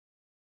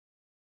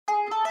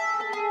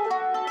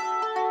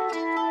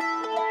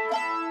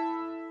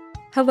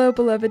Hello,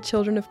 beloved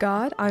children of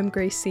God. I'm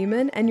Grace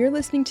Seaman, and you're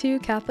listening to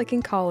Catholic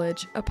in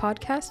College, a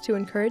podcast to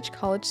encourage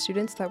college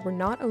students that we're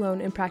not alone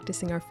in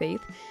practicing our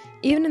faith,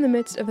 even in the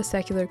midst of a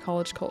secular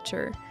college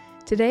culture.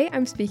 Today,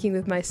 I'm speaking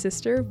with my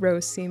sister,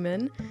 Rose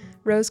Seaman.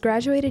 Rose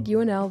graduated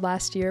UNL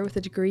last year with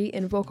a degree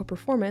in vocal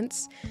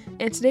performance,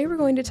 and today we're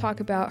going to talk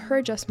about her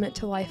adjustment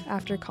to life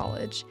after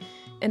college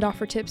and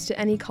offer tips to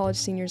any college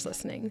seniors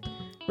listening.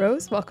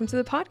 Rose, welcome to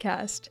the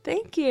podcast.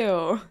 Thank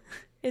you.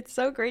 It's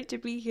so great to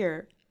be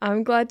here.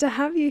 I'm glad to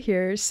have you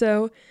here.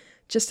 So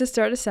just to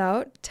start us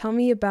out, tell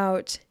me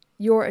about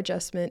your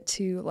adjustment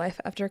to life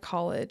after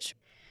college.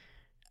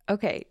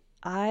 Okay,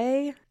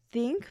 I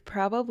think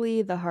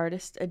probably the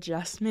hardest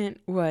adjustment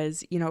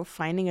was,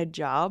 finding a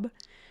job.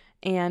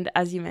 And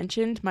as you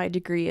mentioned, my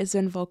degree is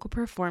in vocal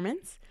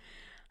performance.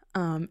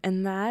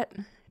 And that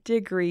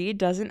degree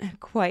doesn't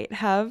quite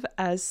have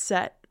as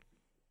set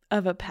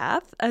of a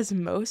path as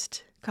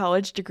most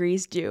college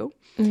degrees do.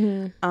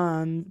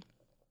 Mm-hmm.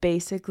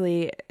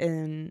 Basically,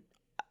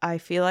 I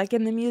feel like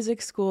in the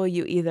music school,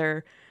 you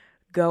either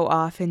go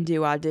off and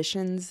do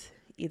auditions,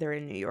 either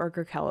in New York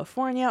or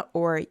California,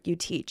 or you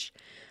teach.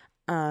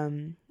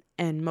 And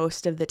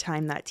most of the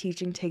time that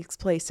teaching takes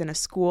place in a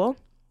school.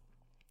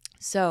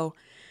 So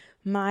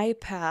my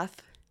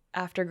path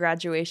after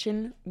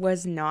graduation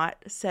was not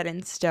set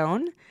in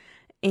stone,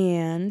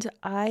 and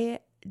I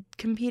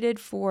competed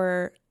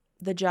for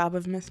the job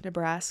of Miss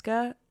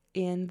Nebraska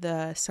in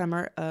the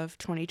summer of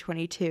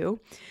 2022.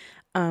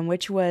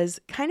 Which was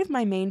kind of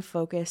my main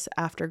focus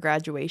after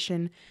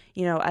graduation.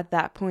 At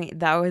that point,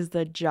 that was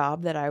the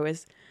job that I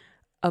was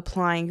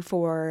applying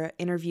for,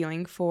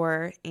 interviewing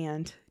for,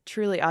 and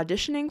truly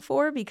auditioning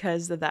for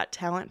because of that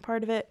talent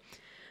part of it.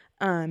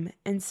 And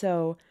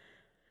so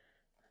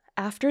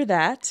after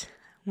that,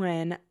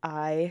 when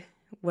I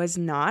was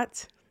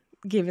not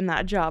given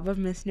that job of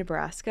Miss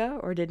Nebraska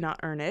or did not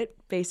earn it,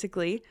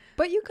 basically.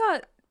 But you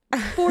got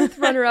fourth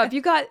runner-up.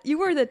 You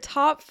were the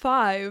top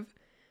 5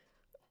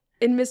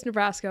 in Miss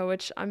Nebraska,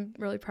 which I'm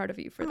really proud of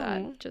you for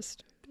that.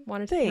 Just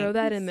wanted to throw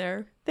that in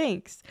there.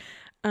 Thanks.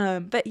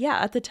 But yeah,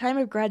 at the time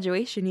of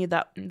graduation,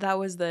 that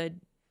was the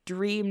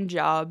dream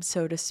job,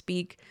 so to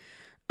speak.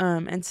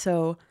 And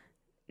so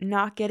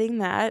not getting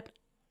that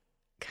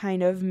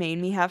kind of made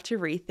me have to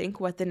rethink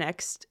what the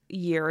next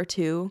year or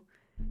two,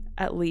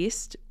 at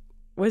least,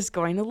 was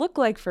going to look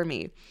like for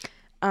me.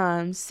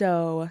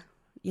 So,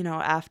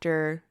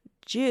 after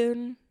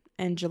June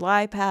and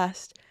July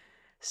passed,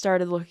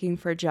 started looking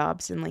for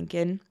jobs in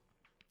Lincoln,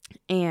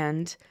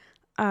 and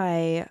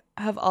I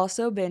have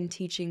also been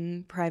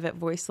teaching private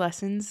voice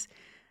lessons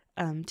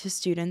to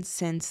students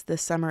since the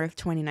summer of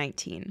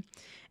 2019.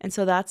 And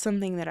so that's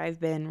something that I've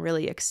been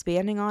really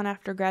expanding on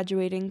after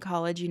graduating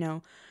college.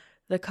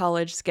 The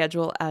college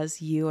schedule, as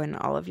you and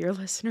all of your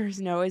listeners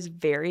know, is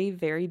very,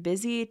 very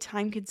busy,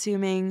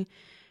 time-consuming,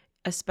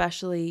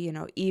 especially,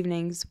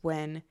 evenings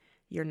when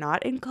you're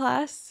not in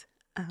class.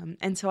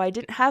 And so I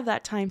didn't have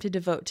that time to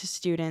devote to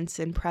students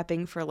and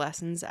prepping for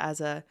lessons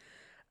as a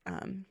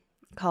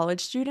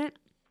college student.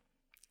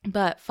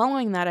 But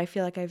following that, I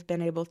feel like I've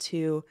been able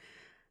to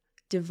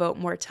devote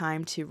more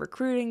time to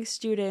recruiting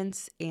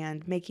students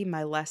and making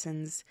my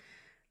lessons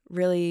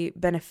really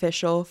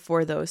beneficial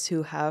for those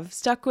who have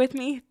stuck with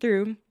me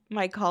through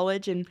my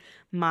college and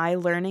my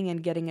learning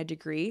and getting a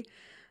degree.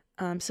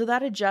 So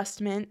that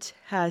adjustment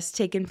has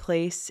taken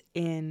place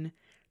in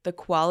the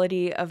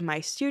quality of my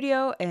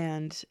studio,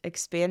 and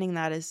expanding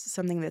that is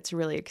something that's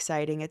really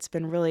exciting. It's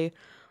been really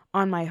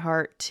on my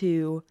heart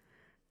to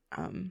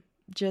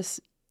just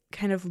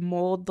kind of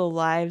mold the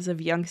lives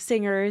of young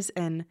singers,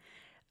 and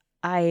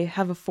I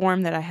have a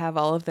form that I have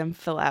all of them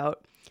fill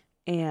out,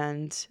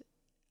 and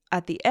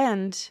at the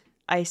end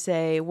I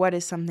say, what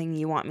is something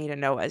you want me to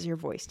know as your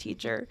voice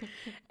teacher?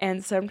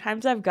 And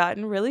sometimes I've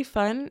gotten really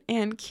fun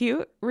and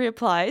cute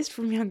replies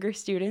from younger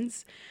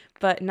students.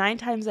 But 9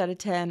 times out of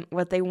 10,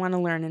 what they want to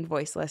learn in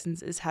voice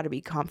lessons is how to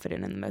be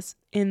confident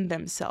in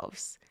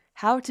themselves.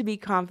 How to be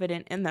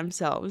confident in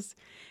themselves.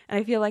 And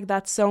I feel like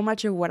that's so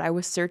much of what I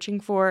was searching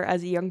for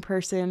as a young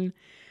person.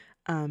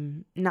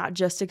 Not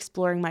just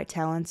exploring my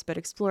talents, but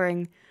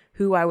exploring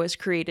who I was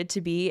created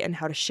to be and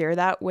how to share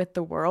that with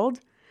the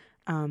world.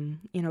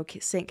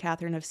 St.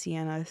 Catherine of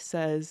Siena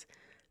says,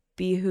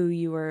 be who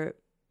you were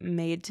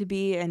made to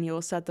be and you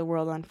will set the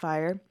world on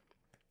fire.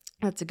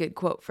 That's a good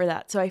quote for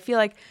that. So I feel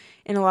like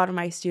in a lot of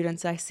my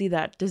students, I see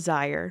that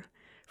desire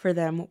for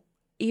them,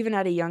 even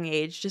at a young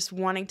age, just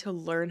wanting to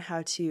learn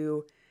how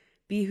to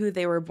be who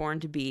they were born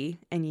to be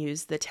and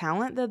use the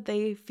talent that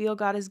they feel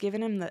God has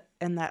given them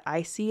and that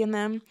I see in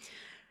them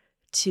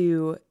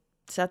to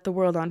set the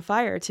world on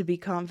fire, to be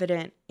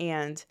confident.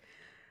 And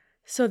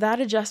so that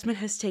adjustment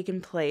has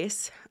taken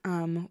place.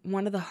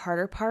 One of the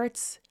harder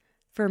parts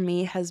for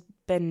me has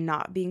been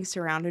not being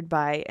surrounded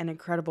by an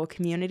incredible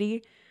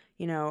community.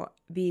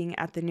 Being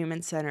at the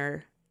Newman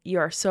Center, you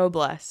are so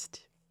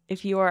blessed.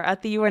 If you are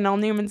at the UNL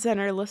Newman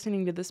Center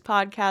listening to this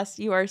podcast,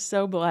 you are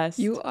so blessed.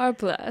 You are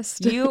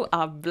blessed. You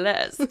are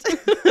blessed.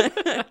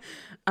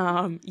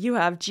 You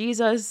have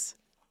Jesus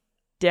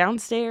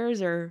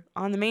downstairs or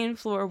on the main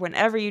floor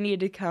whenever you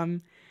need to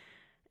come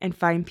and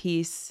find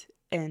peace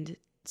and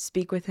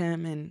speak with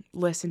him and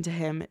listen to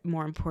him.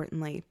 More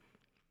importantly,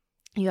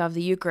 you have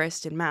the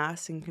Eucharist and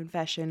Mass and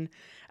confession,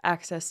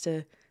 access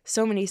to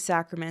so many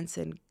sacraments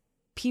and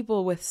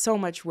people with so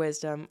much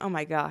wisdom. Oh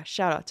my gosh,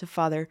 shout out to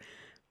Father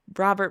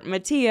Robert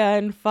Mattia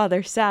and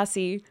Father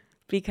Sassy,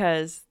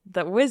 because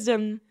the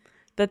wisdom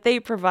that they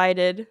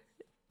provided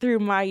through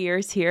my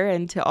years here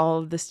and to all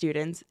of the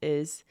students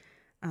is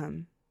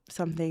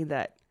something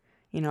that,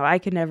 I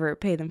could never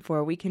repay them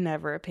for. We can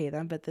never repay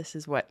them, but this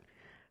is what,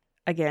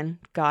 again,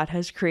 God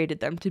has created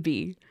them to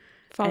be.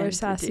 Father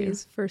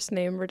Sassy's first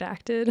name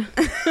redacted.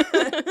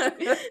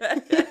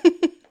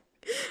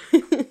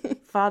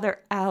 Father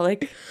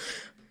Alec.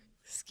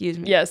 Excuse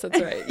me. Yes, that's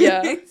right.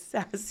 Yeah.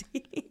 Sassy.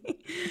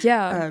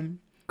 Yeah.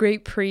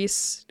 Great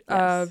priests.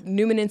 Yes.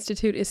 Newman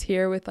Institute is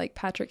here with like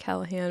Patrick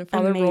Callahan,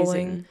 Father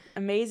Rolling.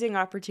 Amazing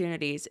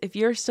opportunities. If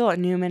you're still at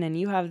Newman and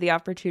you have the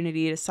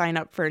opportunity to sign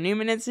up for a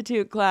Newman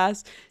Institute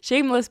class,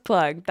 shameless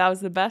plug, that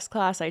was the best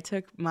class I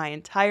took my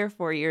entire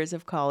 4 years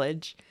of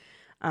college.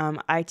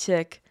 I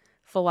took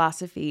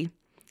philosophy,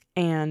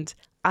 and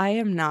I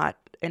am not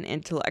an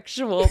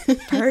intellectual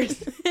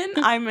person.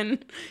 I'm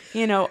an,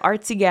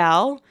 artsy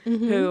gal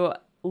who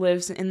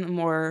lives in the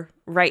more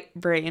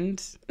right-brained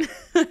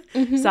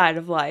side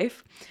of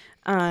life.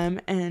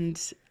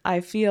 And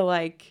I feel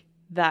like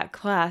that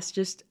class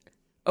just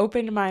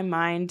opened my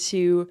mind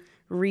to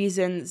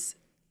reasons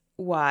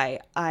why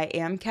I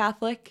am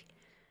Catholic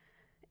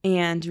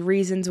and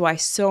reasons why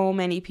so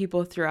many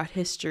people throughout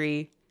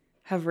history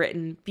have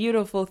written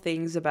beautiful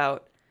things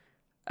about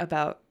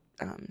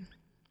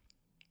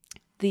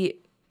the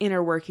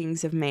inner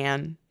workings of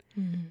man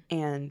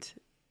and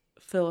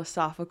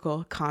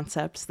philosophical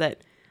concepts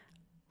that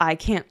I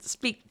can't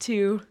speak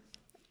to,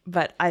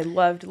 but I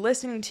loved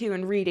listening to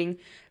and reading.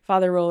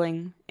 Father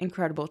Rolling,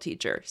 incredible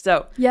teacher.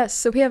 So yes,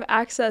 so we have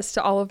access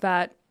to all of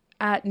that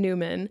at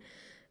Newman,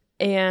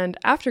 and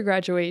after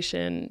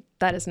graduation,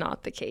 that is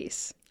not the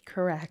case.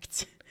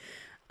 Correct.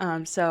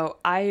 So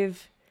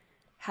I've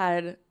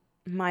had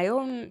my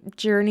own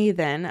journey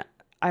then.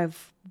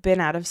 I've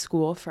been out of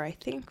school for, I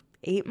think,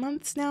 8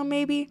 months now,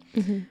 maybe.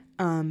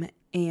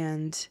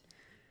 And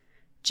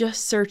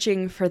just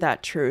searching for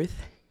that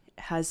truth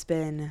has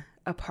been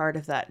a part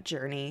of that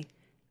journey.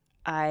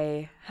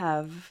 I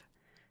have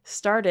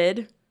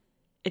started,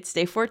 it's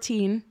day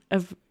 14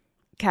 of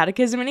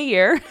Catechism in a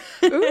Year.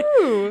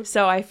 Ooh.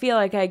 So I feel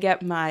like I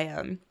get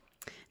my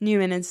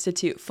Newman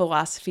Institute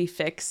philosophy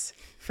fix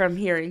from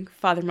hearing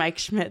Father Mike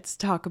Schmitz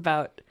talk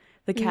about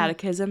the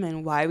Catechism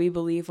and why we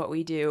believe what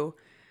we do,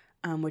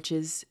 which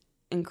is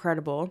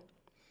incredible.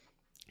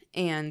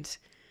 And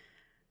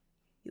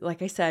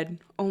like I said,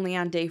 only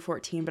on day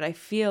 14, but I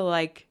feel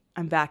like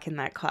I'm back in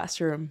that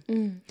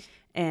classroom.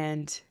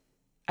 And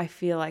I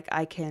feel like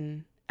I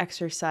can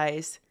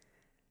exercise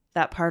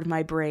that part of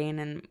my brain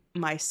and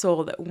my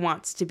soul that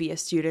wants to be a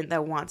student,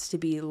 that wants to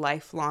be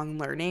lifelong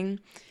learning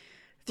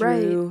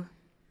through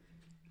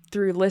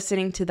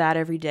listening to that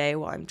every day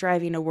while I'm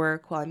driving to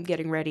work, while I'm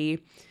getting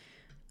ready.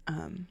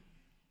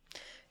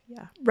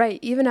 Right.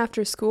 Even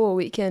after school,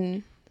 we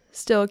can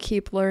still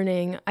keep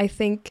learning. I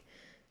think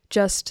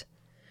just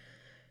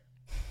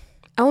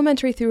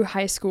elementary through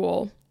high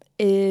school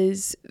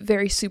is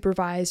very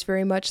supervised,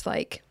 very much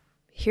like,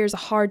 here's a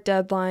hard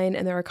deadline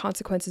and there are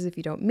consequences if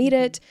you don't meet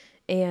it.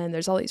 And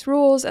there's all these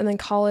rules. And then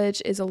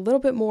college is a little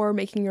bit more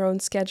making your own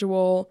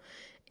schedule,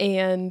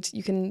 and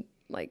you can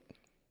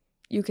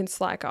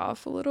slack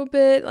off a little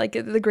bit. Like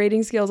the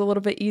grading scale is a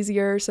little bit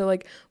easier. So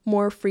like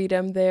more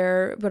freedom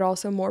there, but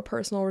also more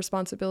personal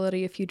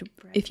responsibility if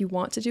you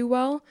want to do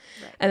well.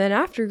 Right. And then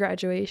after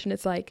graduation,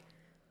 it's like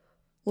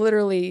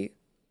literally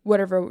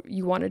whatever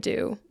you want to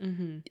do.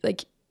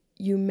 Like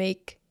you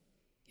make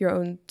your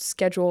own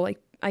schedule, like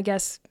I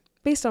guess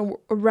based on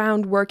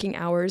around working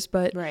hours,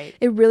 but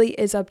it really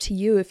is up to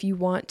you if you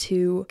want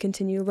to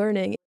continue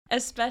learning.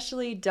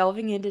 Especially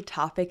delving into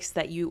topics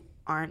that you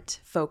aren't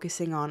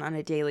focusing on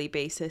a daily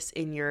basis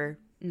in your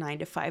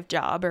 9-to-5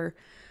 job, or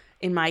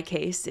in my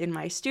case, in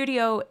my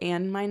studio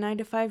and my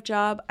 9-to-5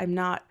 job. I'm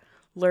not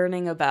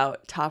learning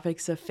about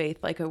topics of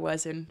faith like I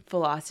was in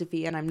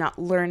philosophy, and I'm not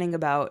learning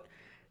about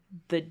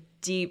the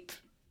deep,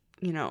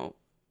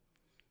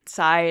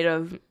 side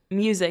of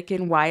music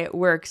and why it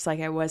works like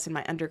I was in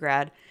my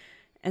undergrad.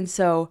 And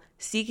so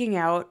seeking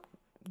out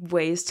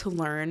ways to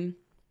learn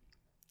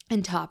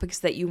and topics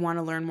that you want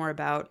to learn more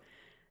about,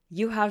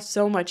 you have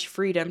so much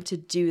freedom to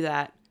do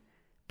that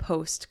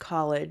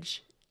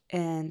post-college.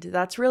 And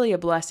that's really a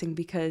blessing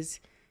because,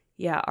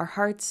 our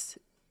hearts,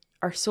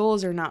 our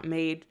souls are not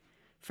made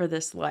for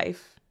this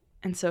life.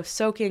 And so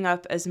soaking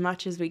up as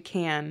much as we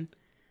can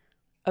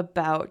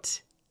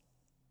about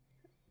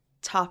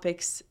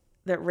topics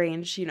that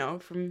range,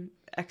 from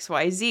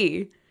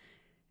XYZ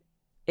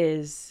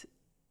is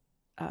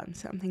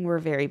something we're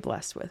very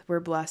blessed with. We're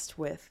blessed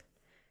with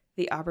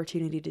the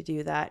opportunity to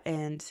do that.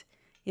 And,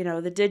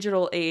 the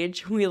digital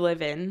age we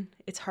live in,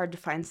 it's hard to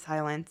find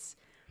silence,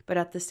 But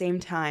at the same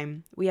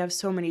time, we have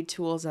so many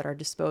tools at our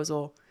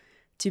disposal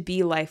to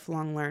be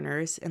lifelong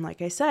learners. And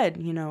like I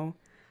said,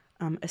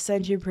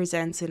 Ascension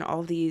Presents and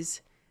all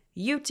these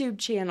YouTube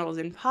channels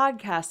and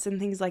podcasts and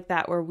things like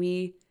that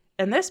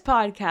and this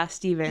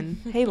podcast even,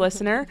 hey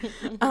listener,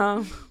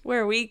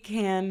 where we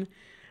can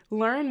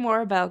learn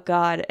more about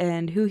God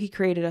and who he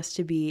created us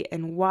to be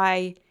and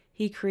why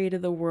he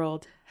created the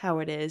world how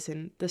it is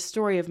and the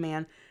story of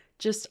man.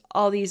 Just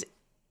all these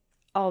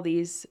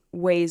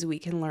ways we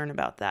can learn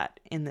about that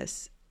in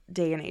this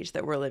day and age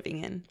that we're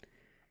living in.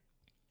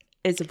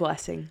 It's a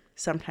blessing,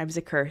 sometimes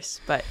a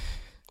curse, but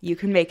you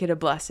can make it a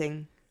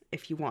blessing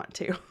if you want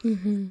to.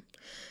 Mm-hmm.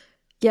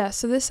 Yeah,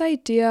 so this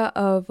idea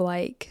of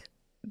like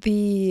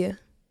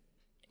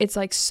it's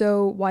like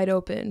so wide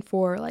open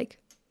for like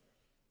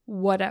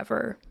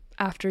whatever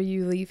after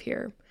you leave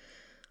here.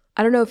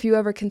 I don't know if you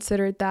ever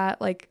considered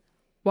that like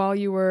while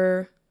you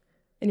were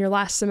in your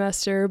last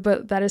semester,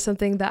 but that is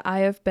something that I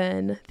have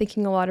been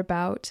thinking a lot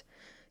about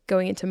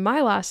going into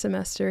my last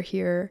semester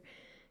here.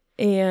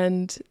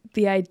 And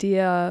the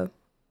idea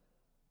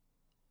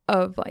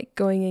of like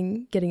going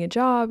and getting a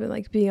job and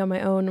like being on my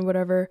own or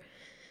whatever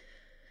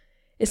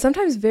is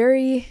sometimes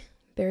very,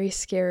 very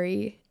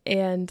scary.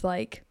 And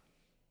like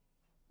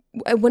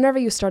whenever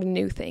you start a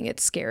new thing,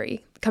 it's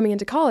scary. Coming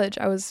into college,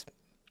 I was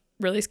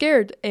really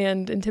scared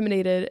and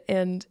intimidated,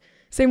 and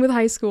same with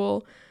high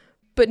school.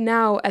 But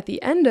now at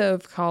the end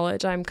of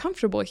college, I'm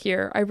comfortable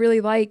here. I really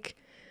like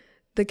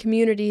the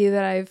community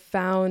that I've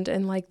found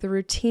and like the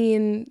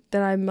routine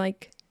that I'm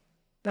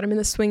in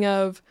the swing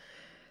of.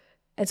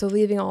 And so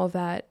leaving all of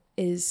that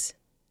is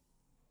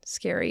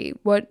scary.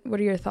 What are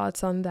your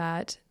thoughts on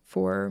that,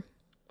 for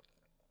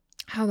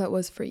how that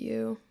was for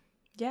you?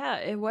 Yeah,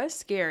 it was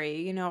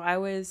scary. I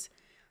was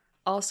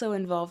also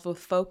involved with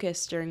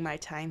Focus during my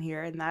time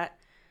here, and that,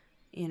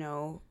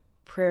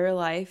 prayer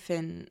life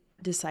and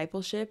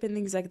discipleship and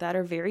things like that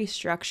are very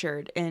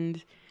structured.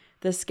 And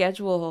the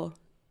schedule,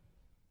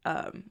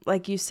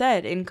 like you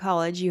said, in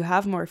college, you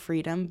have more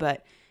freedom,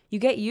 but you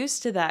get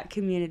used to that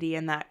community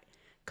and that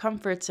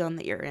comfort zone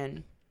that you're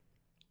in.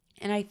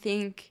 And I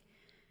think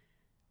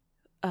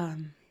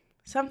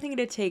something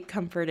to take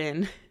comfort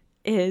in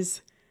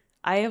is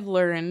I have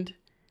learned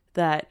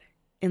that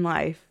in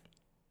life,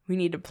 we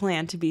need to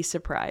plan to be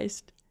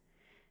surprised.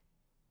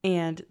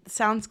 And it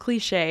sounds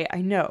cliche,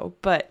 I know,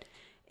 but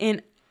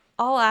in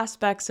all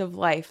aspects of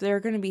life, there are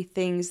going to be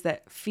things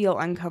that feel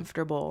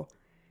uncomfortable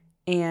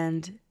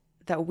and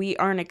that we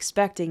aren't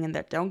expecting and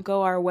that don't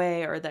go our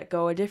way or that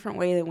go a different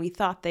way than we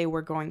thought they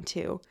were going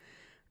to.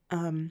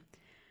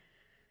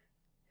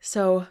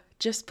 So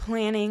just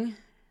planning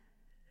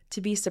to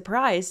be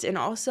surprised and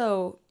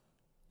also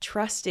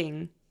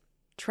trusting,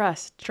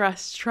 trust.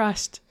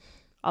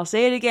 I'll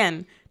say it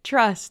again,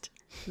 trust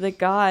that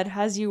God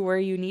has you where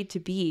you need to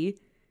be,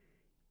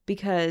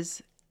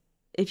 because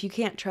if you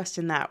can't trust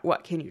in that,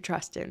 what can you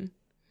trust in?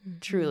 Mm-hmm.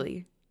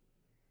 Truly.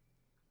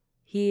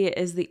 He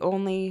is the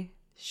only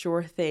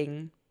sure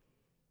thing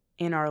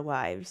in our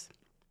lives.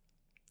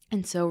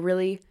 And so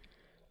really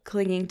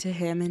clinging to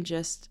him and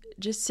just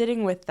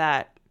sitting with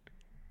that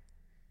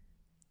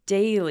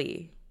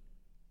daily,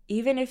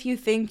 even if you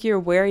think you're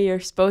where you're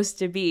supposed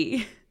to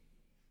be,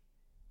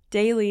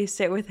 daily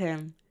sit with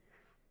him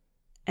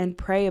and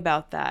pray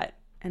about that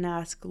and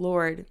ask,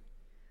 Lord,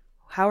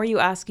 how are you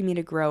asking me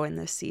to grow in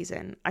this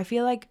season? I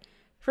feel like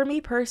for me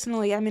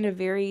personally, I'm in a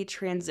very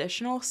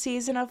transitional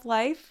season of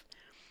life.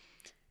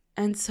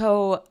 And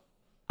so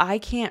I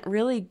can't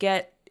really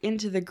get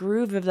into the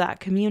groove of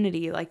that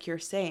community like you're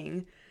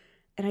saying.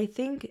 And I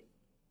think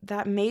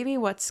that maybe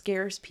what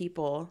scares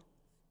people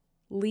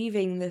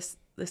leaving this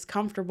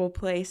comfortable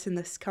place in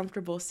this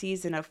comfortable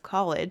season of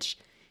college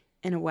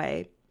in a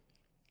way.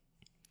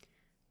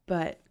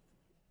 But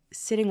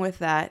sitting with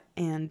that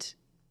and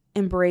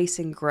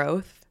embracing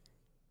growth,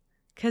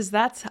 because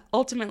that's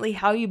ultimately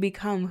how you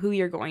become who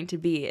you're going to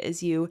be,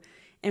 is you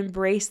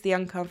embrace the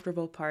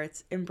uncomfortable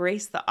parts,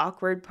 embrace the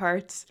awkward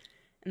parts,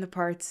 and the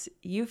parts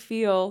you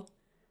feel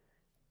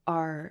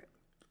are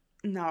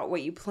not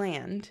what you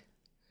planned.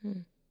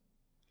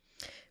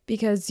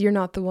 Because you're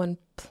not the one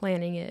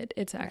planning it.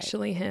 It's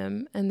actually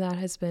him. And that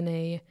has been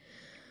a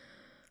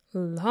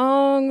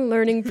long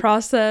learning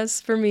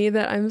process for me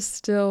that I'm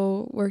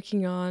still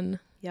working on.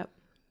 Yep.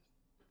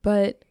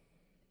 But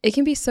it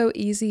can be so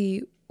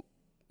easy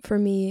for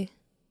me,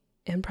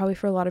 and probably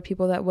for a lot of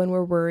people, that when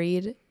we're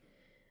worried,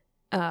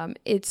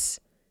 it's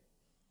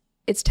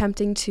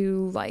tempting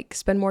to like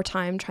spend more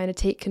time trying to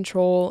take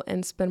control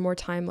and spend more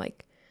time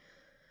like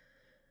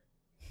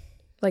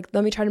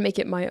let me try to make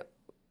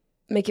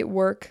it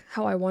work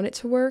how I want it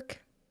to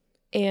work,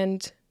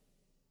 and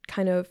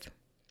kind of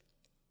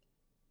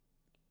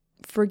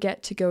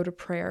forget to go to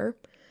prayer,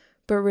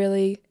 but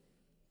really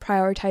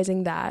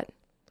prioritizing that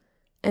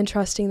and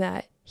trusting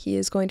that he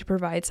is going to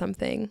provide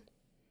something.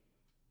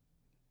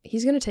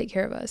 He's going to take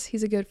care of us.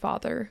 He's a good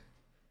father.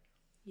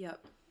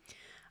 Yep.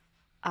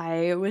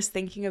 I was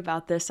thinking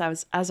about this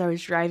as I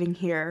was driving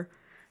here,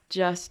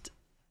 just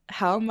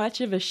how much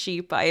of a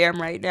sheep I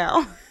am right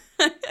now.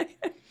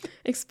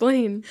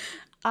 Explain.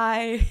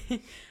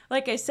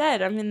 Like I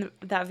said, I'm in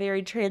that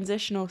very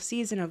transitional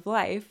season of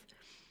life,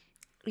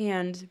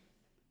 and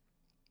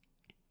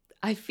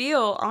I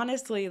feel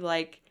honestly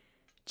like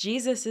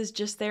Jesus is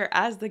just there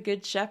as the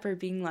good shepherd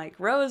being like,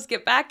 Rose,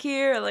 get back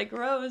here. Like,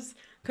 Rose,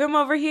 come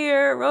over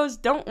here. Rose,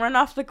 don't run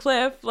off the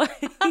cliff. Like,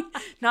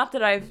 not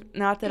that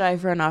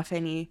I've run off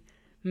any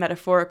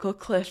metaphorical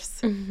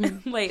cliffs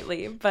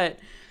lately, but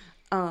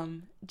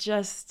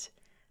just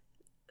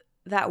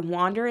that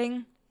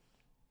wandering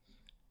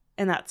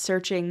and that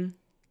searching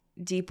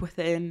deep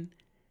within,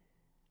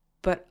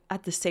 but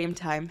at the same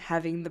time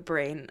having the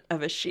brain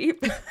of a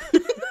sheep.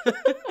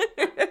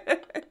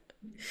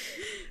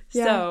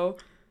 Yeah. So,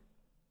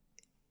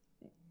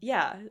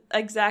 yeah,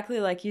 exactly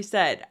like you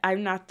said,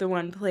 I'm not the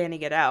one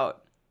planning it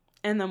out.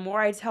 And the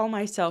more I tell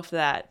myself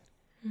that,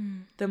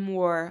 the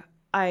more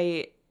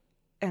I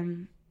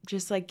am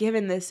just like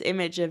given this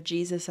image of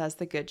Jesus as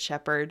the good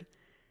shepherd.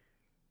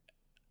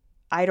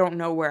 I don't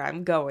know where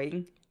I'm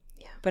going,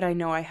 but I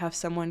know I have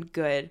someone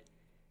good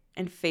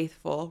and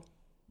faithful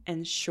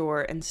and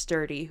sure and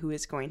sturdy who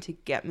is going to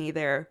get me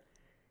there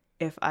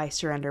if I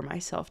surrender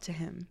myself to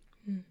him.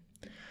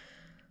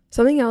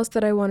 Something else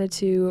that I wanted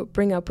to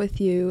bring up with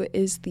you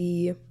is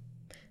the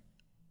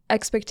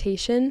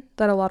expectation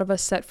that a lot of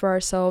us set for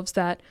ourselves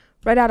that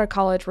right out of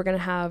college, we're going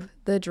to have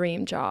the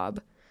dream job.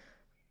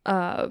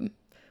 When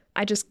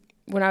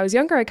I was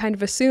younger, I kind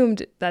of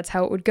assumed that's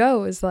how it would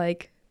go, is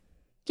like,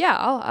 yeah,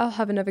 I'll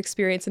have enough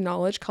experience and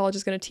knowledge. College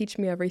is going to teach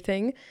me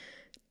everything,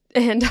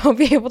 and I'll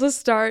be able to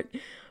start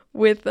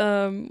with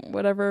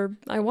whatever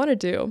I want to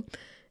do.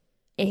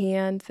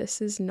 And this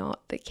is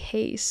not the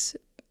case.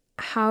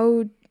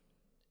 How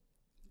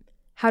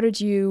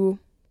did you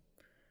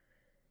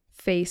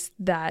face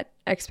that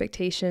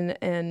expectation,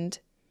 and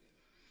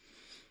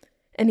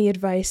any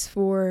advice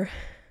for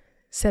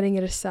setting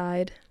it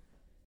aside?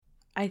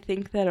 I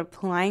think that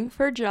applying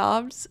for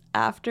jobs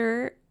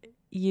after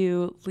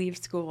you leave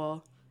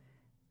school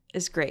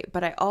is great,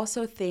 but I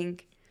also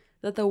think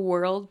that the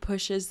world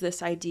pushes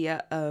this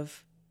idea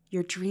of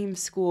your dream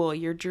school,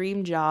 your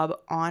dream job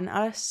on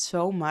us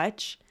so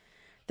much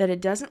that it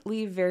doesn't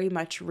leave very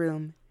much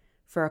room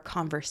for a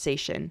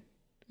conversation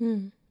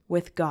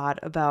with God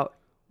about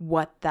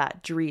what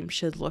that dream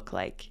should look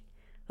like.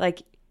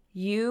 Like,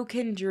 you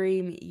can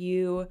dream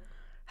you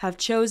have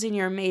chosen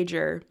your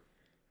major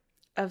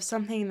of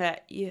something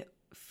that you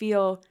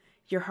feel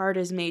your heart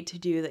is made to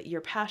do, that you're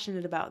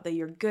passionate about, that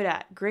you're good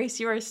at. Grace,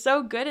 you are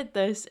so good at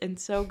this and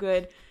so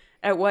good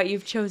at what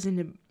you've chosen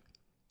to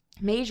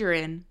major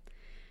in.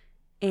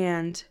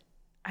 And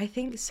I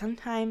think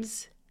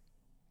sometimes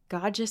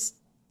God just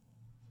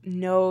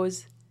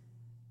knows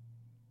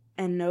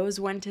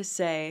when to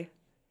say,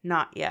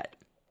 not yet.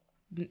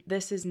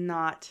 This is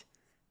not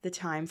the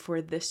time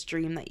for this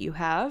dream that you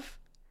have.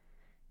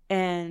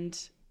 And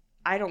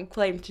I don't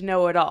claim to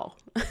know it all.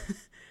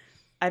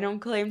 I don't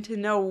claim to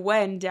know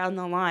when down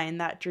the line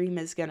that dream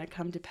is going to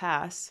come to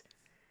pass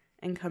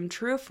and come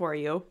true for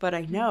you. But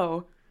I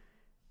know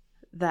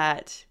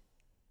that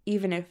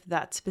even if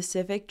that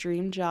specific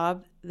dream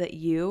job that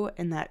you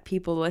and that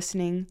people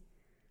listening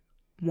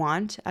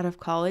want out of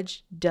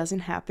college doesn't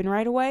happen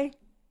right away,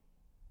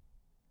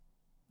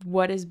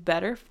 what is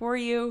better for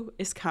you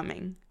is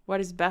coming.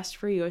 What is best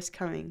for you is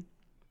coming.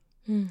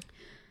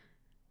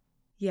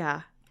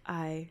 Yeah,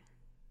 I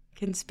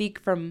can speak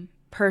from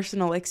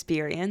personal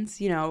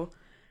experience. You know,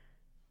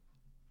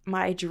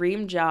 my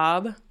dream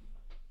job,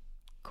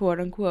 quote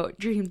unquote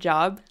dream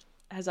job,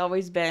 has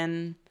always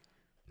been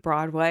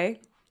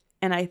Broadway.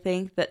 And I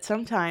think that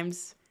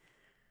sometimes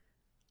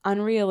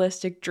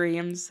unrealistic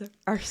dreams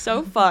are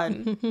so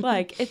fun.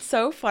 Like, it's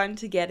so fun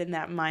to get in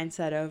that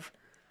mindset of,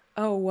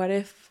 oh, what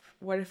if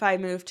I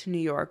move to New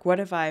York?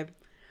 What if I'm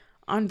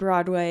on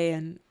Broadway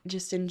and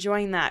just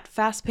enjoying that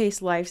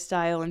fast-paced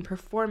lifestyle and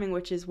performing,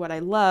 which is what I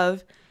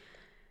love.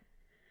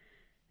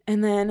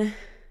 And then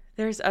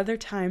there's other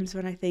times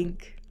when I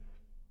think,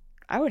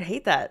 I would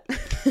hate that.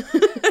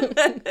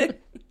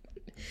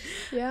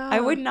 Yeah. I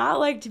would not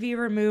like to be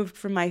removed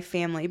from my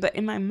family, but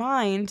in my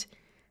mind,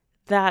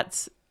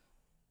 that's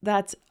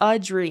a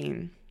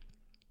dream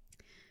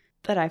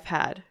that I've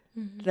had.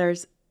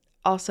 There's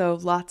also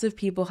lots of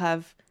people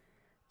have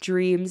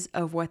dreams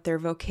of what their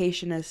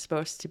vocation is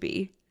supposed to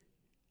be,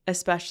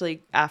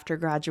 especially after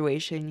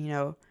graduation, you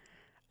know.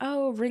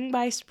 Oh, ring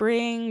by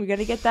spring, we got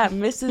to get that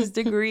Mrs.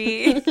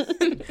 degree.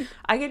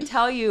 I can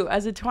tell you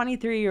as a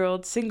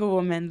 23-year-old single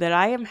woman that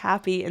I am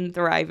happy and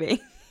thriving.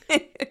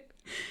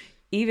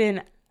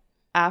 Even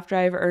after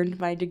I've earned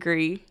my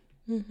degree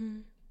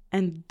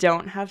and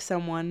don't have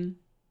someone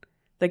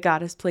that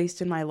God has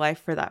placed in my life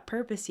for that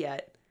purpose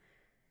yet.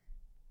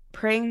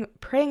 Praying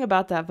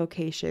about that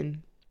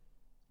vocation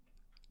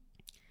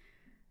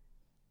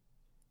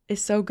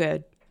is so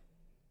good.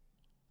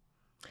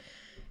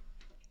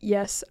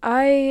 Yes,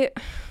 I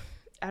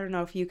don't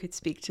know if you could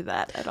speak to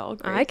that at all,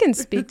 Grace. I can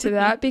speak to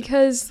that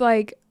because,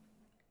 like,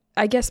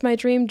 I guess my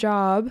dream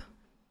job,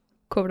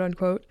 quote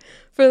unquote,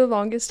 for the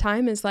longest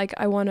time is like,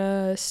 I want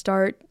to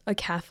start a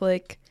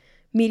Catholic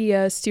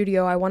media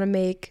studio. I want to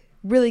make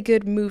really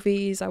good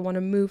movies. I want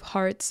to move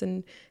hearts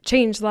and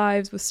change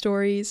lives with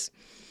stories.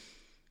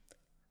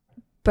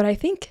 But I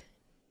think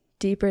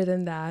deeper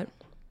than that,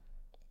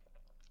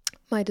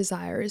 my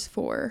desire is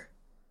for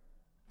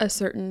a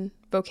certain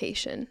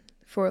vocation,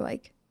 for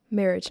like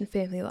marriage and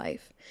family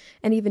life.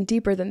 And even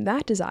deeper than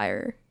that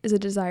desire is a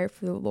desire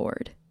for the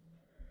Lord.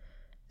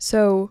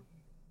 So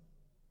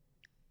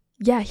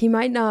yeah, he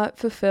might not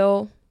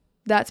fulfill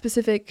that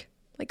specific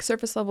like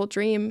surface level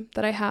dream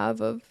that I have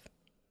of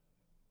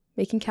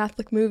making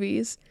Catholic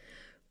movies,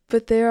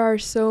 but there are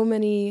so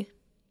many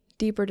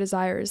deeper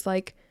desires.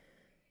 Like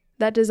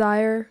that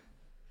desire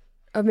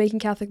of making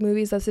Catholic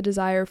movies, that's a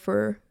desire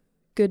for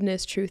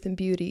goodness, truth, and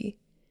beauty.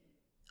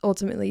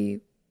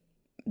 Ultimately,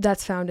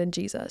 that's found in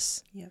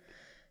Jesus. Yep.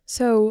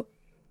 So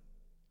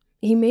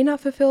he may not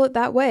fulfill it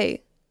that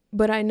way,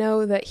 but I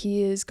know that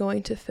he is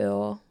going to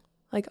fill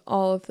like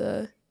all of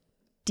the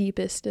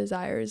deepest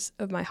desires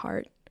of my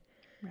heart.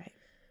 Right.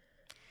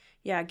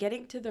 Yeah,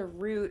 getting to the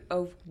root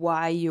of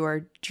why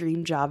your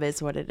dream job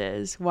is what it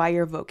is, why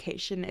your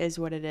vocation is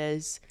what it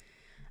is.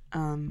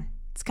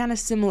 It's kind of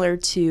similar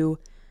to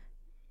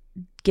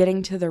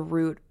getting to the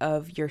root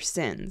of your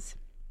sins,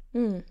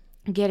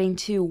 getting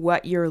to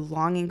what you're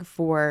longing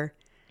for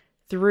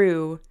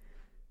through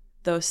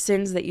those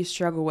sins that you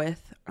struggle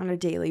with on a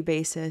daily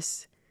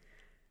basis,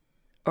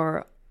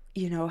 or,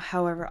 you know,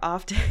 however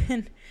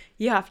often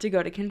you have to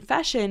go to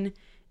confession.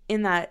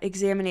 In that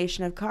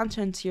examination of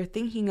conscience, you're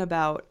thinking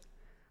about,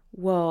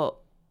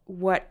 well,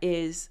 what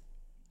is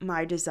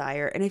my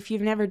desire? And if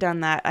you've never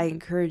done that, I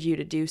encourage you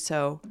to do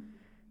so,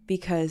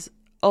 because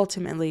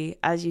ultimately,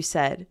 as you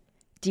said,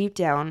 deep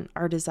down,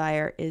 our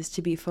desire is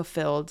to be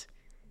fulfilled.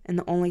 And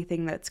the only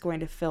thing that's going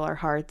to fill our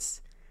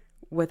hearts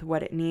with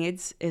what it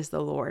needs is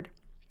the Lord.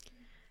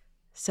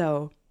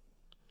 So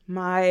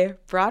my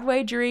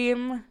Broadway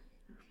dream,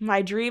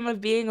 my dream of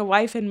being a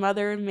wife and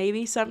mother,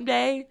 maybe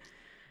someday,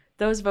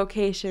 those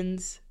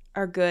vocations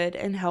are good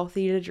and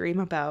healthy to dream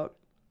about.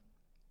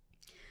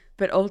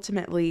 But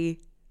ultimately,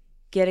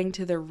 getting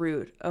to the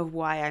root of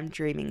why I'm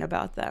dreaming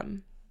about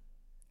them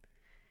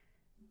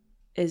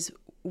is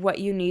what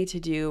you need to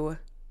do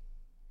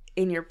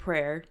in your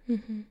prayer,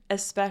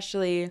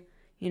 especially,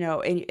 you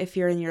know, if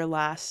you're in your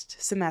last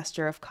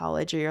semester of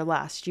college or your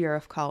last year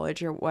of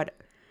college or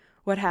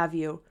what have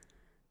you.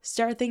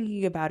 Start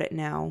thinking about it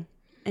now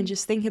and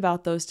just think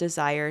about those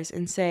desires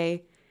and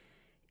say,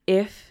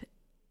 if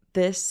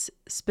this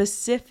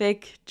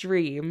specific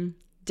dream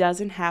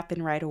doesn't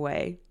happen right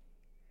away,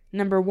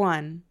 number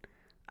one,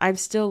 I'm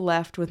still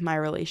left with my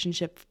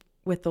relationship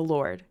with the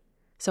Lord.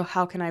 So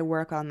how can I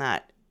work on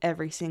that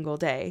every single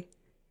day?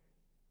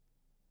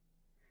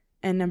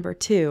 And number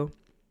two,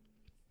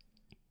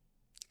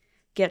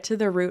 get to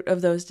the root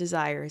of those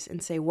desires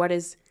and say, what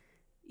is,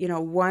 you know,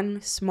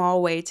 one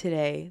small way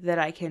today that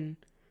I can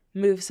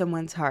move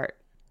someone's heart,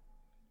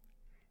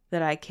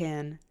 that I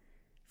can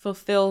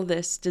fulfill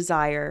this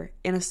desire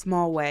in a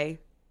small way,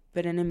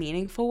 but in a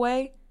meaningful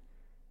way?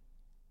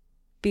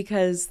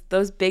 Because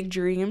those big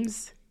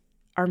dreams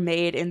are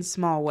made in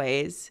small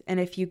ways.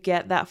 And if you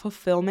get that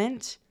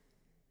fulfillment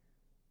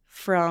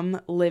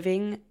from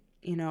living,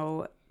 you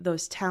know,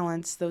 those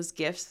talents, those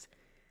gifts,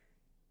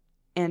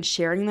 and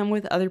sharing them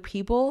with other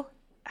people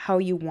how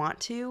you want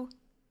to,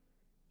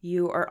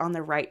 you are on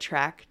the right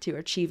track to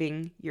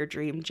achieving your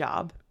dream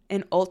job.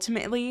 And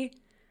ultimately,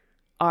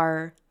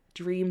 our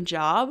dream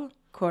job,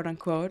 quote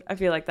unquote, I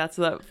feel like that's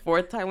the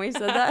fourth time we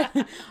said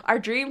that. Our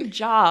dream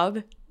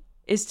job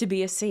is to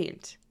be a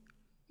saint.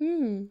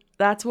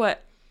 That's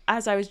what,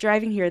 as I was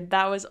driving here,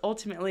 that was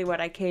ultimately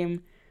what I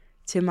came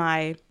to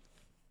my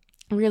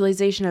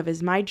realization of,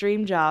 is my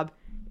dream job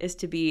is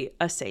to be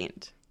a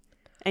saint.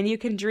 And you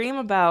can dream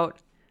about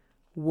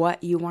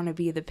what you want to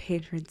be the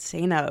patron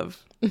saint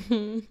of.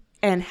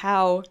 And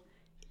how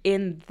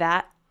in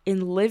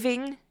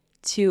living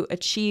to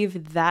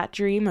achieve that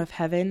dream of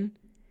heaven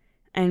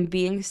and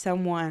being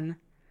someone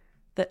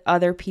that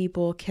other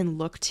people can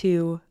look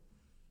to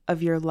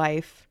of your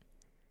life,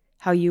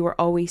 how you are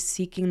always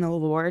seeking the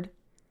Lord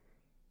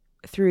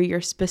through your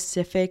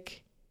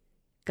specific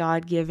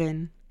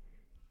God-given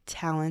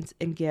talents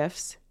and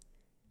gifts,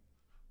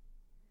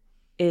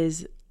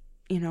 is,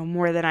 you know,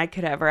 more than I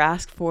could ever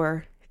ask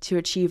for to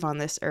achieve on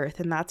this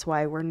earth. And that's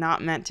why we're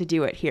not meant to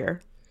do it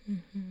here.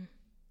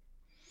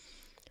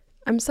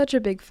 I'm such a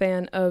big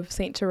fan of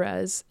Saint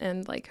Therese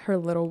and like her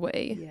little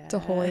way to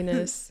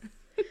holiness.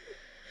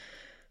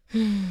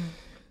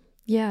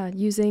 Yeah,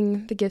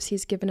 using the gifts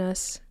he's given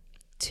us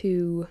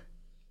to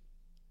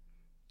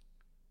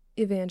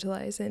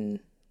evangelize in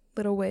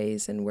little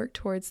ways and work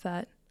towards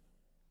that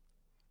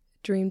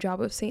dream job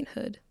of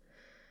sainthood.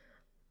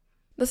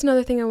 That's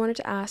another thing I wanted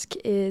to ask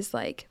is,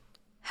 like,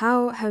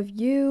 how have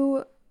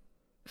you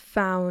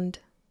found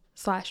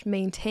 /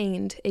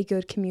 maintained a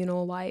good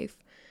communal life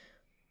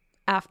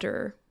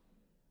after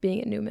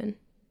being at Newman?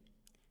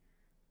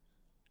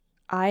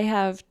 I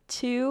have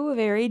two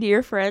very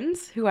dear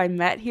friends who I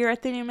met here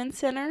at the Newman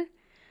Center,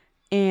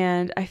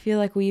 and I feel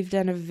like we've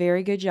done a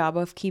very good job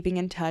of keeping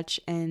in touch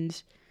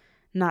and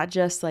not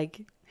just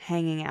like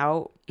hanging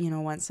out,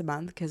 once a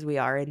month, because we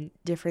are in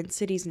different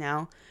cities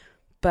now,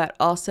 but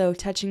also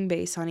touching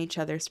base on each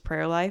other's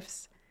prayer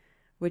lives,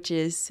 which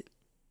is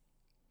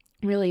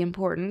really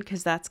important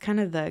because that's kind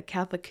of the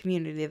Catholic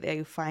community that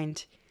you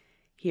find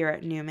here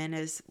at Newman,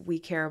 is we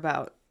care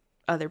about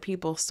other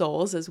people's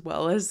souls as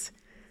well as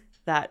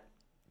that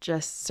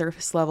just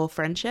surface level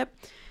friendship.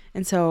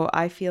 And so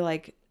I feel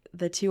like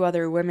the two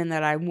other women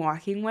that I'm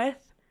walking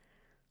with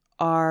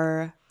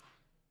are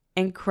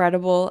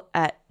incredible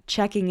at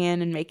checking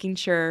in and making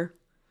sure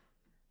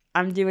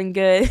I'm doing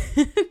good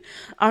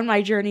on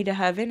my journey to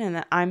heaven, and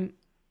that I'm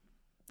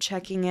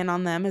checking in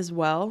on them as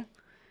well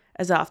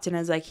as often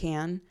as I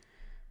can.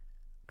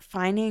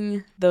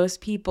 Finding those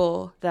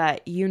people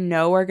that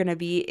are going to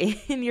be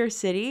in your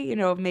city.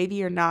 Maybe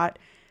you're not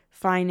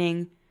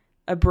finding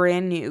a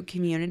brand new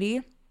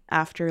community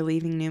after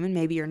leaving Newman.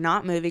 Maybe you're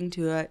not moving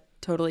to a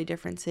totally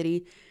different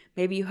city.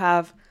 Maybe you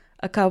have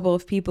a couple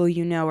of people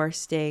are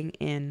staying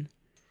in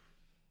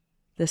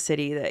the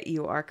city that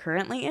you are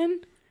currently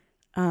in.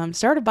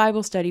 Start a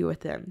Bible study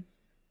with them.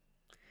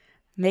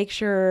 Make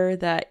sure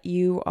that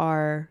you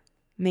are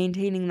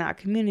maintaining that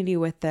community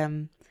with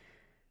them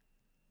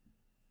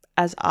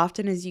as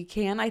often as you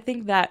can. I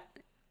think that,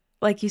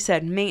 like you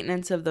said,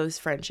 maintenance of those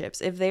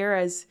friendships, if they're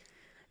as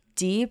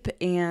deep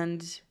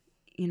and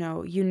you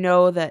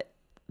know that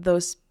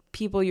those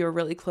people you're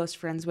really close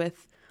friends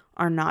with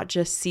are not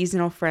just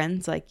seasonal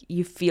friends, like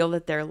you feel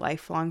that they're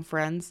lifelong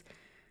friends,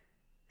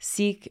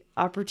 seek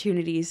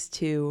opportunities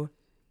to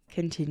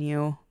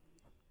continue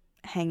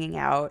hanging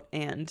out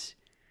and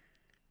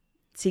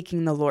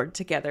seeking the Lord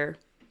together.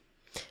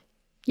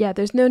 Yeah,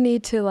 there's no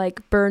need to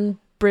like burn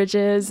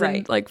bridges, right,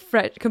 and like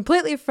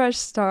completely fresh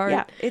start.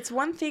 Yeah, it's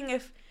one thing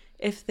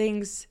if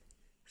things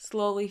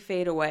slowly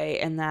fade away,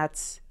 and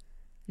that's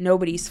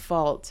nobody's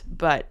fault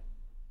but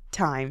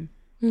time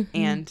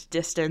and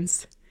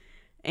distance.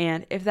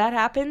 And if that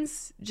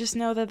happens, just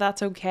know that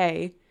that's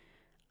okay.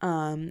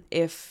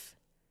 If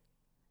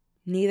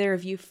neither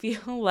of you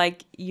feel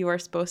like you are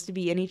supposed to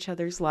be in each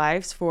other's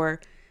lives for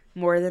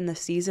more than the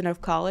season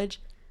of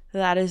college,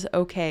 that is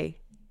okay.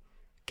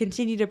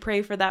 Continue to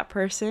pray for that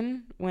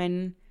person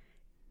when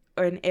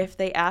and if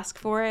they ask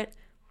for it,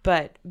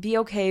 but be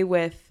okay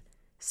with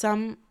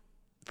some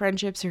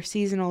friendships are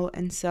seasonal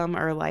and some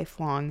are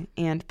lifelong,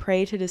 and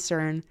pray to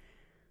discern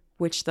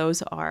which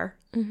those are.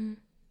 Mm-hmm.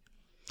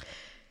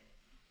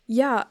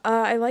 Yeah,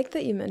 I like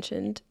that you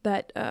mentioned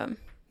that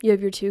you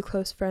have your two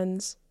close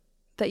friends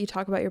that you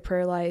talk about your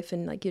prayer life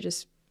and like you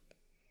just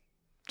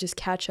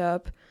catch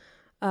up.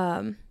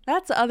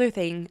 That's the other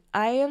thing.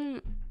 I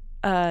am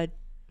a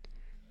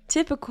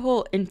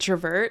typical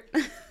introvert.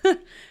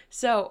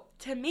 So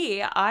to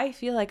me, I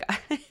feel like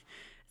it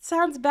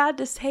sounds bad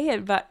to say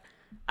it, but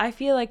I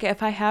feel like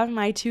if I have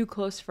my two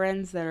close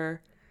friends that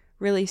are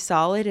really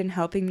solid and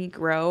helping me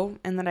grow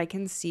and that I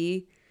can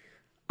see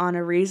on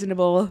a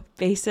reasonable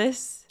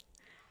basis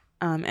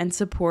and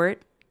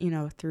support,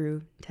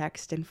 through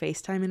text and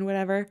FaceTime and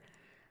whatever,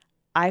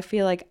 I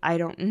feel like I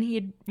don't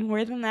need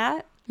more than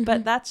that. Mm-hmm.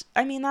 But that's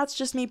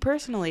just me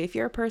personally. If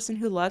you're a person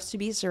who loves to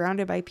be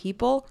surrounded by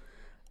people,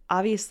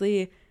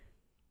 obviously,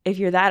 if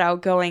you're that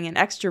outgoing and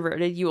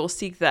extroverted, you will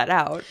seek that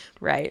out,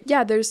 right?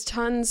 Yeah, there's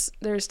tons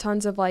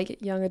of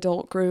like young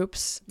adult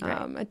groups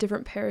at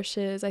different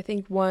parishes. I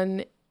think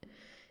one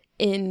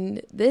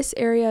in this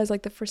area is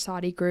like the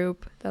Frassati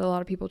group that a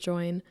lot of people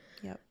join.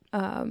 Yep.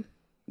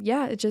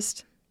 Yeah, it's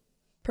just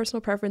personal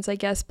preference, I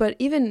guess. But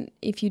even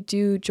if you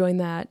do join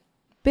that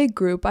big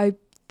group, I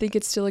think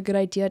it's still a good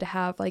idea to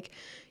have like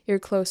your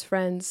close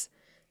friends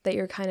that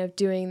you're kind of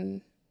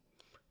doing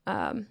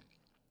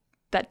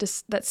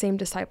that same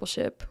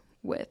discipleship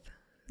with.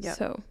 Yep.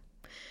 So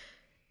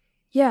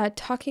yeah,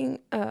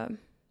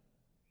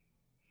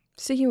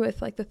 sticking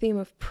with like the theme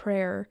of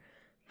prayer,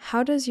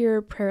 how does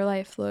your prayer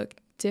life look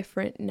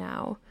different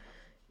now?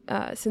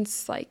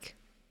 Since like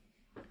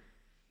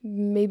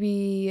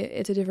maybe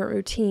it's a different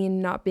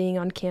routine, not being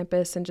on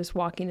campus and just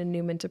walking to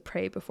Newman to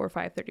pray before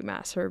 5:30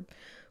 Mass or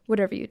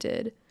whatever you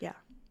did. Yeah.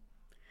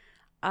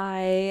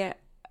 I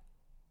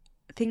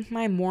think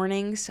my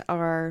mornings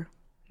are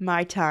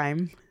my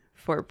time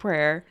for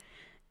prayer,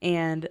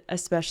 and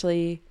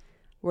especially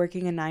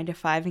working a 9 to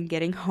 5 and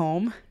getting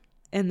home.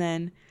 And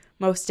then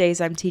most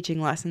days I'm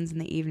teaching lessons in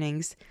the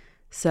evenings.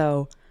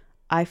 So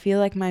I feel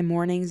like my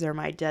mornings are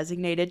my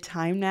designated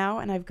time now,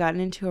 and I've gotten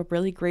into a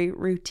really great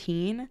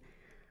routine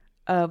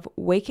of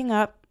waking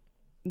up,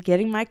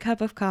 getting my cup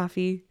of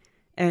coffee,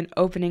 and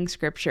opening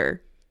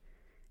scripture.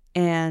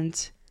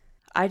 And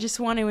I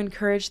just want to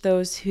encourage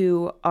those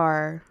who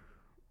are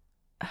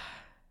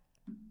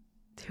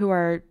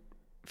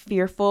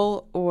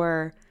fearful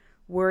or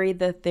worried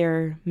that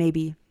they're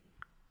maybe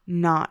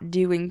not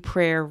doing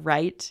prayer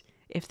right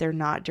if they're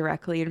not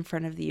directly in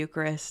front of the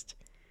Eucharist,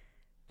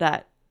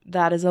 that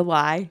is a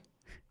lie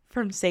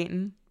from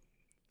Satan.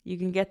 You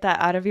can get that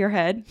out of your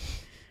head,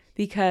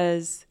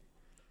 because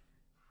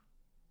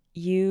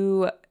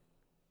you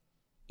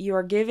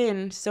are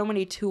given so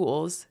many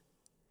tools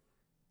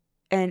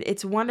And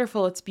it's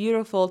wonderful, it's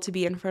beautiful to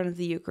be in front of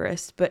the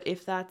Eucharist. But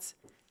if that's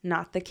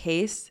not the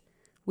case,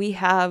 we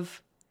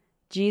have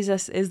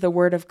Jesus is the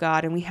Word of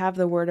God, and we have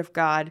the Word of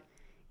God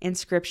in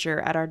Scripture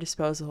at our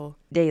disposal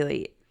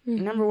daily.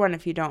 Mm-hmm. Number one,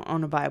 if you don't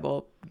own a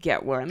Bible,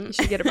 get one. You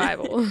should get a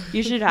Bible.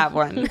 You should have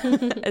one,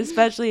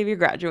 especially if you're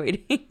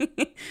graduating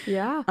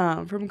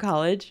from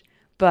college.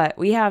 But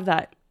we have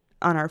that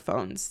on our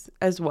phones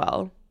as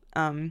well.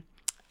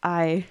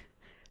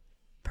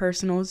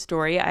 Personal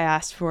story, I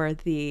asked for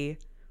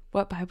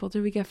what Bible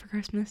did we get for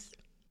Christmas?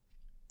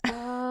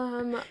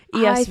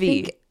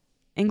 ESV,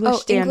 English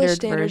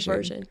Standard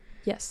Version.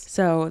 Yes.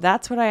 So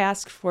that's what I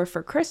asked for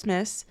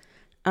Christmas,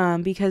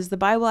 because the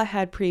Bible I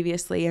had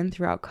previously and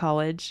throughout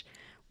college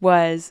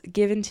was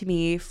given to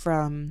me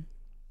from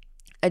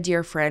a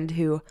dear friend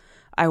who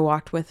I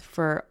walked with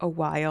for a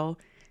while,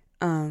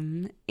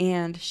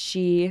 and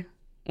she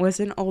was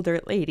an older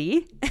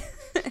lady.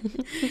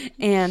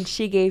 And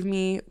she gave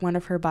me one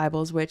of her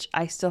Bibles, which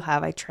I still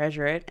have. I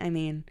treasure it. I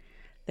mean,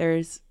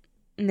 there's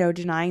no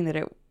denying that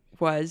it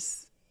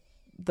was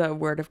the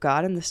Word of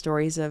God and the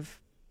stories of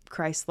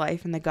Christ's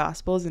life and the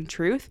Gospels and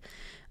truth.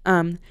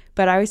 But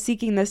I was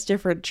seeking this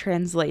different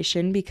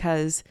translation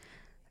because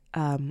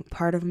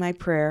part of my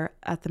prayer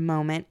at the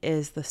moment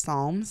is the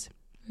Psalms.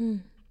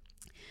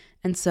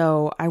 And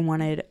so I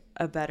wanted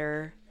a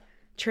better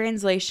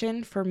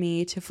translation for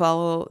me to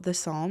follow the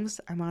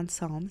Psalms. I'm on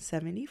Psalm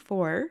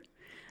 74.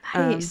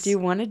 Nice. Do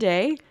one a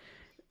day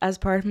as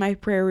part of my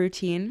prayer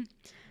routine.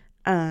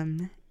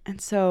 And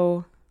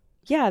so,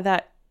 yeah,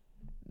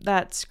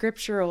 that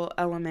scriptural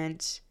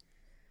element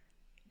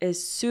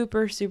is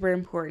super, super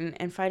important,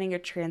 and finding a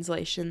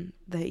translation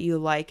that you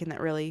like and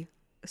that really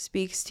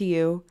speaks to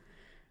you.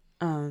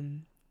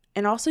 And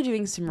also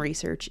doing some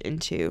research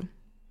into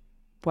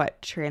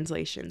what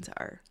translations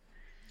are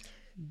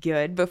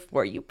good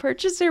before you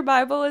purchase your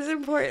Bible is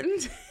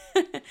important.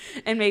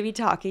 And maybe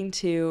talking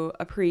to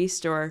a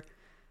priest or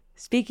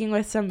speaking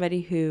with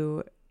somebody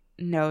who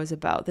knows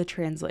about the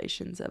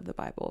translations of the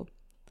Bible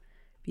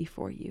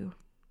before you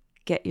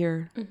get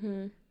your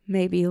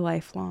maybe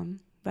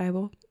lifelong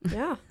Bible.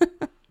 Yeah.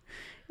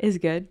 Is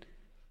good.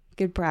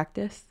 Good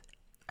practice.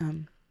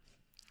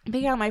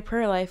 But yeah, my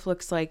prayer life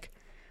looks like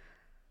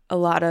a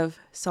lot of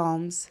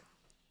Psalms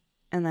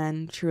and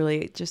then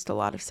truly just a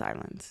lot of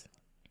silence.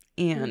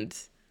 And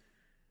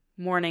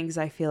mornings,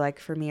 I feel like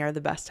for me are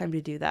the best time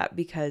to do that,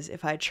 because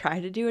if I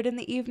try to do it in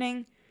the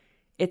evening,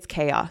 it's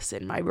chaos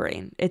in my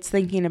brain. It's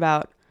thinking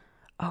about,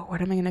 oh,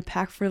 what am I going to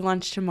pack for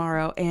lunch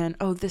tomorrow? And,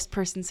 oh, this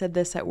person said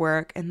this at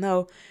work. And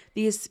though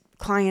these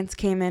clients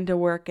came into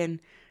work and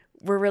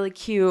were really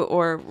cute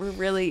or were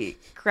really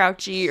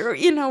grouchy or,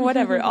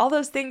 whatever. All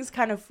those things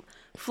kind of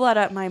flood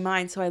up my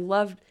mind. So I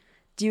love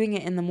doing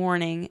it in the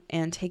morning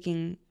and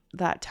taking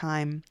that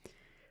time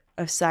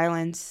of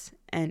silence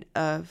and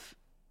of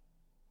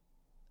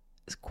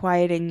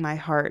quieting my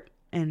heart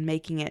and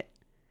making it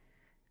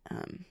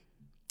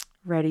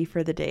ready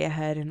for the day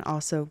ahead, and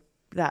also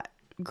that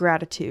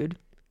gratitude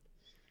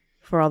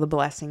for all the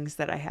blessings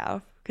that I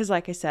have. Because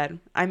like I said,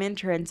 I'm in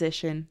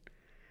transition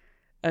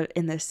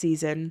in this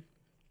season,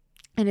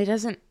 and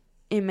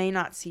it may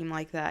not seem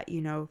like that.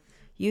 You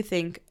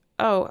think,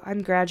 oh,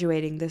 I'm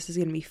graduating, this is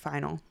going to be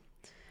final.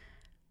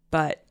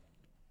 But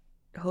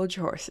hold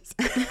your horses.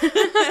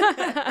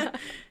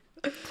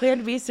 Plan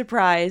to be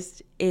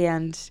surprised,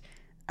 and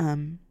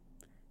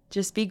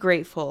just be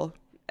grateful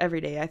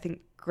every day. I think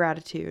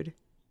gratitude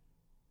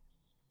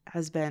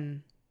has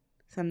been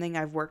something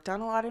I've worked on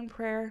a lot in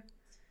prayer,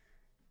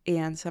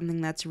 and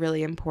something that's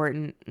really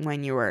important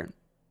when you are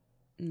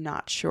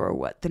not sure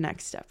what the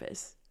next step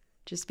is.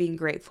 Just being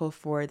grateful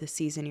for the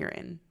season you're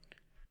in.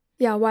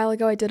 Yeah, a while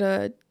ago I did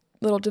a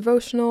little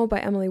devotional by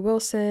Emily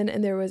Wilson,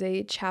 and there was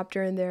a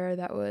chapter in there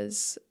that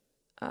was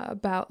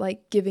about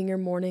like giving your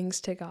mornings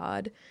to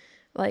God,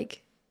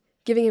 like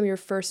giving him your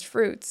first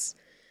fruits.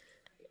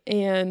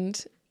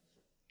 And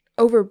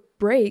over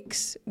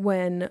breaks,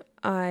 when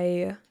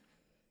I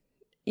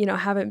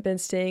haven't been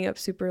staying up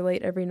super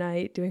late every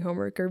night doing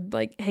homework or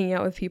like hanging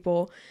out with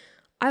people,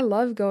 I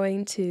love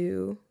going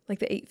to like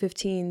the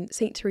 8:15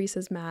 St.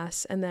 Teresa's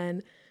Mass and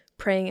then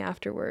praying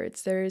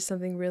afterwards. There is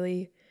something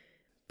really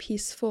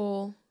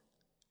peaceful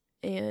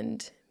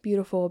and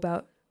beautiful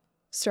about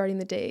starting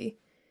the day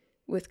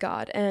with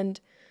God. And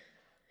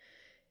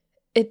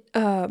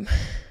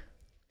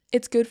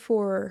it's good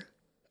for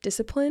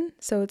discipline,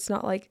 so it's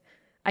not like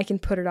I can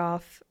put it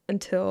off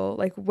until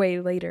like way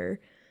later.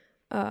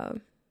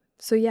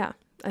 So yeah,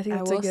 I think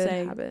it's a good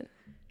habit.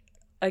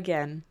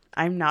 Again,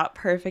 I'm not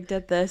perfect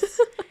at this.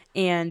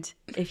 And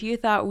if you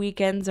thought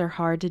weekends are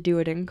hard to do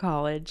it in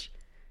college,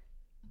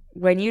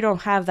 when you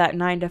don't have that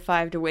 9 to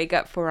 5 to wake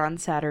up for on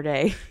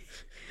Saturday.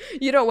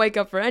 You don't wake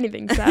up for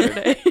anything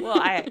Saturday. Well,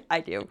 I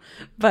do.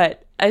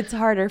 But it's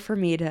harder for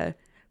me to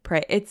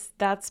pray.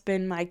 That's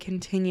been my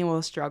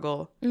continual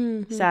struggle.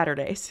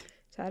 Saturdays.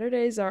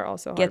 Saturdays are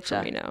also hard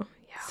for me now.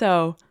 Yeah.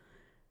 So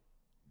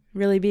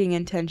really being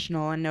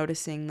intentional and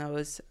noticing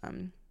those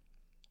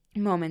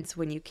moments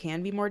when you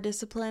can be more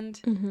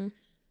disciplined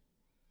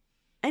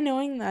And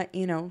knowing that,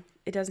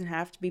 it doesn't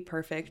have to be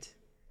perfect.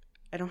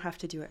 I don't have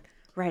to do it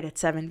right at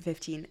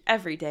 7:15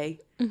 every day.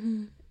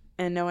 Mm-hmm.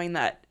 And knowing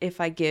that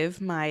if I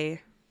give my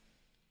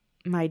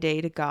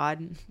day to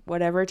God,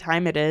 whatever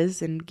time it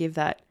is, and give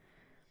that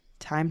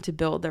time to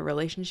build a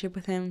relationship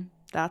with him,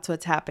 that's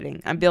what's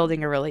happening. I'm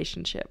building a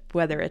relationship,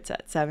 whether it's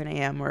at 7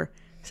 a.m. or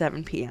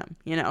 7 p.m.,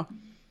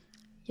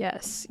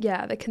 Yes.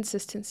 Yeah, the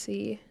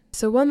consistency.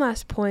 So one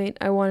last point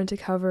I wanted to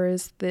cover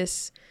is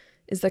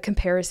the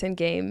comparison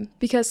game,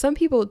 because some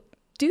people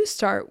do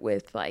start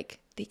with like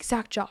the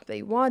exact job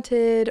they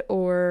wanted,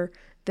 or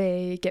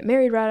they get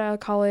married right out of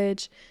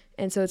college,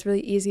 and so it's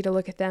really easy to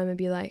look at them and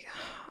be like,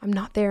 I'm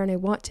not there and I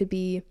want to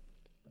be.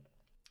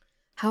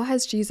 How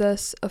has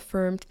Jesus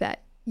affirmed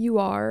that you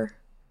are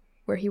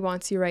where he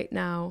wants you right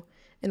now?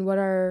 And what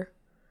are,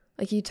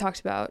 like you talked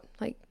about,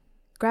 like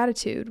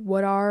gratitude,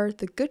 what are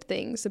the good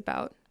things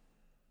about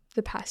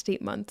the past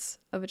 8 months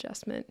of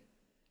adjustment?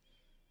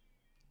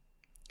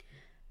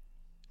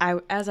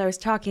 As I was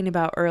talking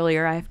about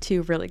earlier, I have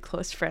 2 really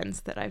close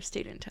friends that I've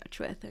stayed in touch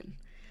with,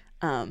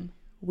 and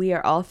we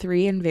are all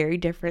 3 in very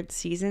different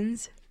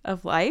seasons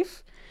of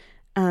life.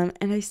 And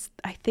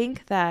I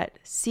think that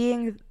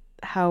seeing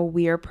how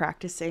we are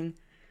practicing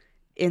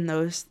in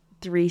those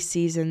 3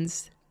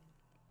 seasons,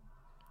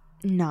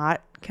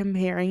 not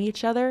comparing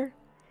each other,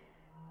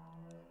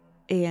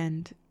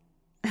 and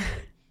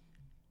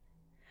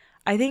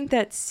I think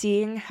that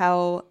seeing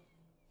how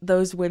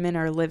those women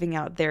are living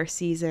out their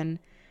season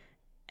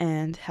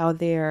and how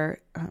they're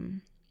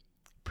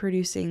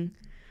producing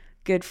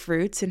good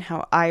fruits, and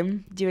how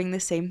I'm doing the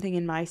same thing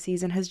in my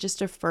season, has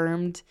just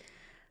affirmed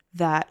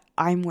that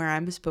I'm where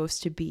I'm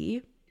supposed to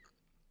be,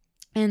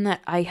 and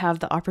that I have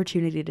the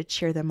opportunity to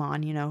cheer them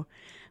on.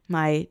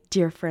 My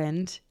dear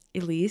friend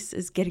Elise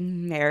is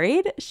getting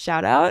married.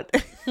 Shout out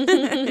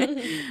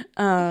to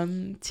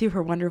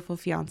her wonderful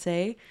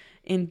fiance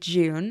in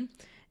June.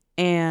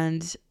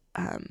 And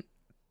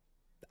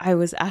I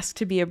was asked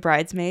to be a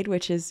bridesmaid,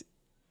 which is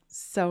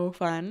so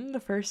fun. The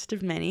first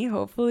of many,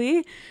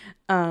 hopefully,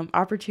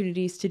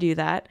 opportunities to do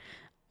that.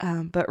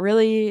 But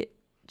really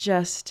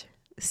just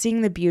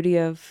seeing the beauty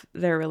of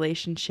their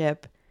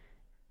relationship.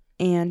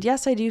 And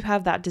yes, I do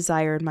have that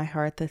desire in my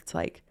heart that's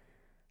like,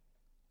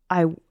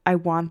 I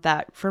want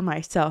that for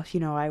myself,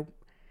 I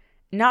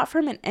not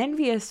from an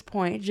envious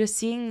point, just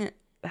seeing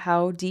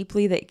how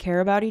deeply they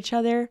care about each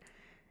other,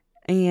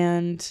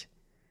 and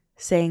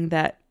saying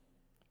that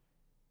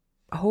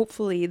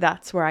hopefully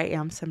that's where I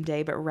am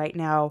someday. But right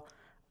now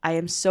I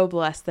am so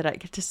blessed that I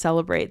get to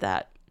celebrate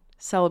that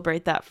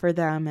for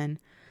them,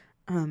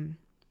 and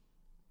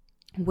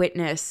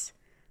witness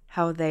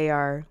how they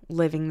are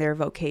living their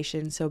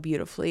vocation so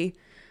beautifully.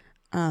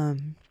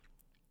 And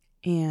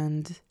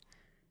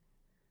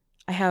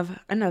I have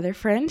another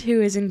friend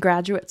who is in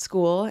graduate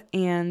school,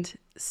 and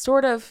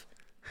sort of,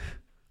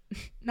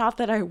 not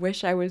that I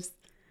wish I was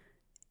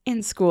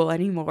in school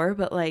anymore,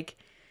 but like,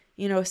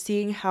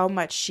 seeing how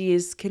much she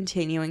is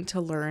continuing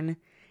to learn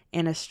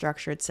in a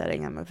structured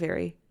setting. I'm a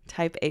very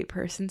type A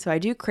person, so I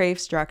do crave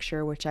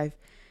structure, which I've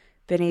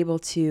been able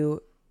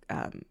to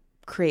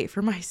create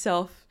for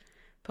myself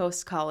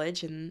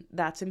post-college, and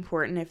that's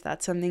important. If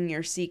that's something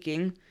you're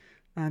seeking,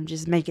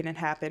 just making it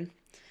happen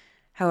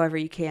however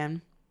you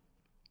can.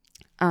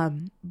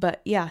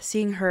 But yeah,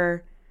 seeing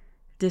her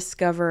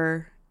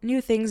discover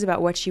new things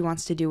about what she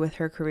wants to do with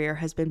her career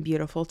has been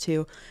beautiful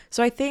too.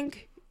 So I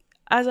think,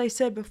 as I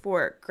said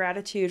before,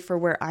 gratitude for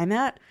where I'm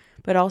at,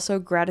 but also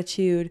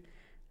gratitude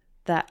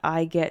that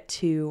I get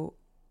to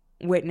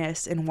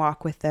witness and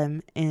walk with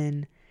them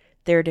in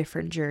their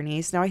different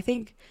journeys. Now, I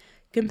think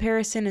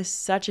comparison is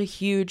such a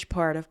huge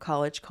part of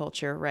college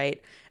culture,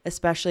 right?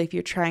 Especially if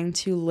you're trying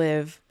to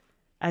live,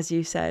 as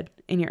you said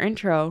in your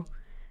intro,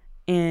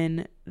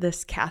 in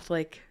this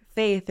Catholic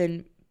faith,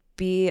 and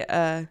be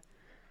a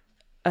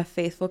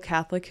faithful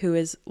Catholic who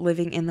is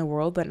living in the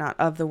world but not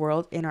of the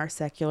world in our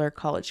secular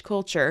college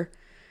culture.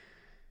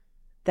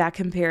 That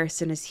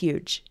comparison is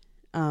huge.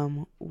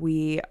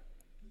 We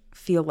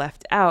feel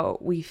left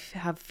out. We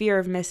have fear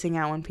of missing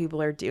out when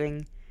people are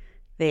doing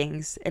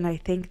things. And I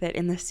think that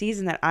in the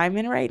season that I'm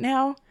in right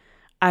now,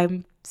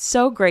 I'm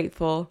so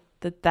grateful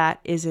that that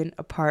isn't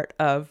a part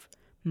of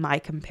my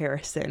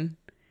comparison,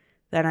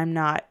 that I'm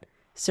not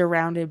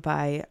surrounded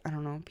by,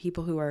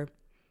 people who are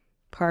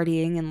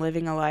partying and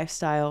living a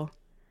lifestyle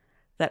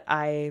that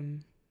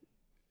I'm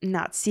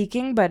not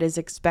seeking but is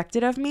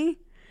expected of me.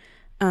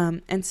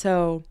 And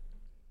so...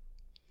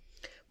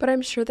 But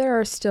I'm sure there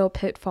are still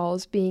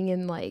pitfalls being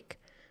in,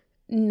 like,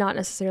 not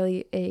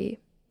necessarily a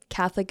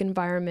Catholic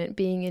environment,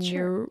 being in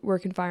your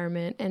work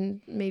environment, and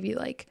maybe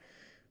like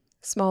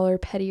smaller,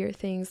 pettier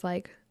things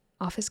like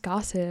office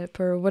gossip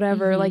or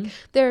whatever. Like,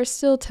 there are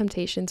still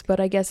temptations, but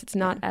I guess it's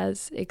not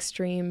as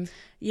extreme.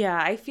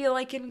 Yeah, I feel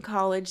like in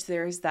college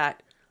there's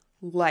that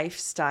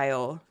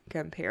lifestyle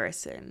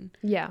comparison.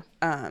 Yeah.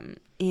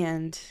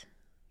 And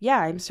yeah,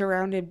 I am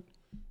surrounded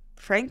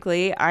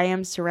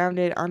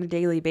on a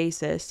daily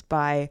basis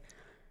by,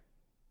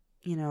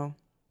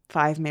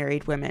 5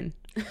 married women.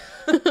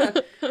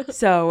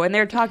 So when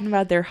they're talking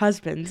about their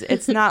husbands,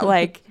 it's not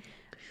like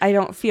I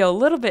don't feel a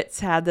little bit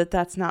sad that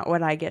that's not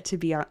what I get to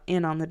be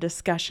in on the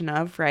discussion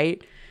of,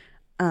 right?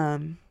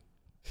 And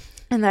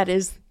that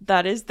is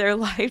their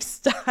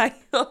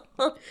lifestyle.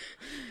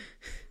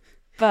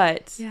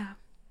 But Yeah.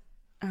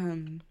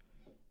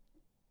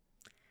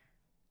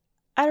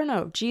 I don't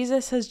know.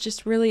 Jesus has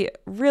just really,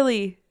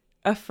 really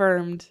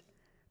affirmed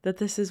that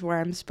this is where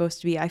I'm supposed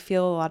to be. I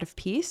feel a lot of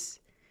peace.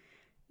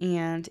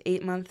 And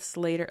 8 months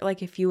later,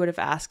 like if you would have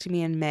asked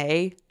me in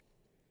May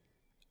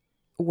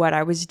what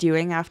I was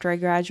doing after I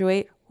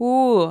graduate,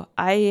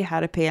 I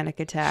had a panic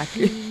attack.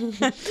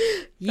 That's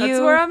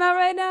where I'm at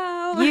right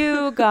now.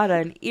 You got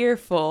an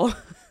earful.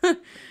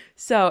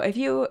 So if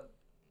you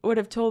would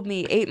have told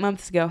me 8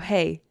 months ago,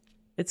 hey,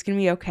 it's going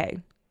to be okay.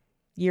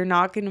 You're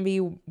not going to be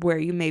where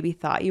you maybe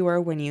thought you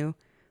were when you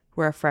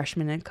were a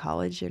freshman in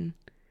college and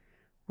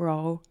we're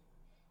all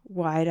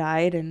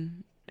wide-eyed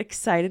and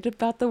excited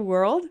about the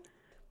world.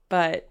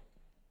 But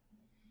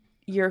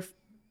you're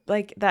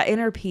like that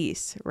inner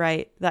peace,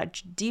 right?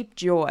 That deep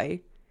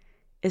joy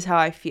is how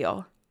I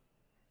feel.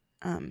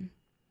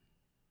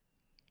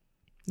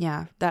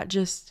 Yeah, that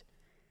just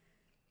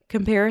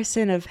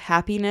comparison of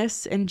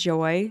happiness and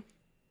joy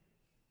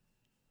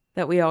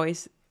that we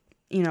always,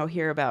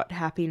 hear about.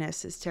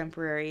 Happiness is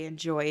temporary and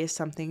joy is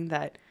something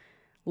that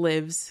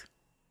lives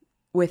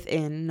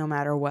within no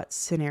matter what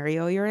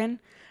scenario you're in.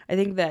 I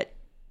think that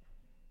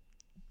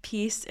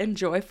peace and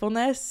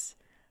joyfulness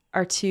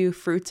are two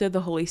fruits of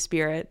the Holy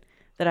Spirit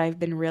that I've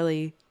been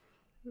really,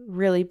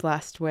 really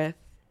blessed with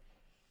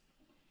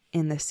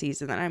in this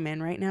season that I'm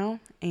in right now.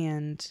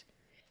 And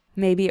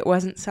maybe it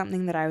wasn't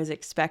something that I was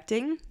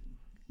expecting,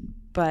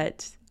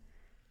 but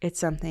it's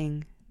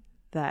something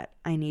that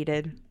I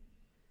needed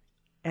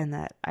and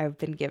that I've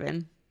been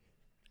given.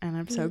 And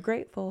I'm so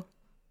grateful.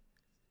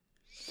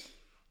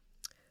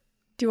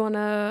 Do you want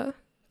to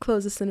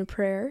close us in a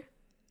prayer?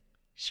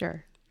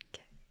 Sure.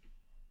 Okay.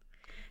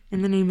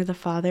 In the name of the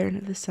Father, and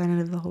of the Son,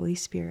 and of the Holy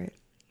Spirit.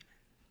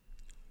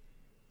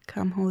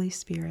 Come, Holy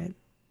Spirit.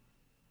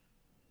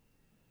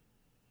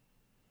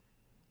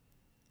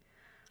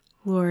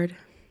 Lord,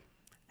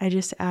 I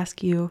just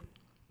ask you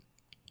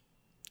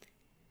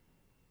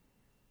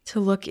to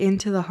look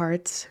into the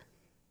hearts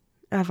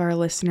of our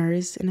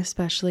listeners, and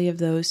especially of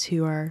those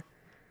who are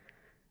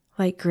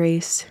like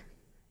Grace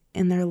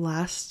in their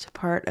last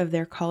part of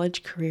their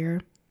college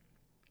career.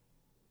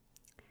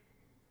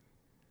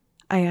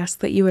 I ask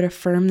that you would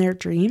affirm their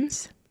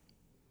dreams.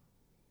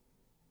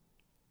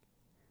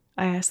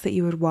 I ask that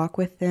you would walk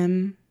with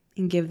them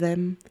and give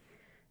them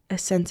a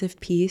sense of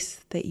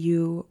peace, that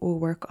you will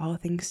work all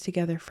things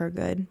together for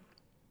good.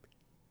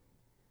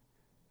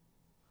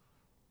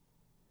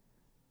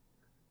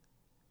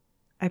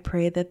 I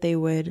pray that they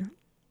would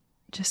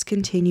just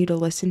continue to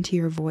listen to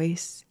your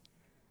voice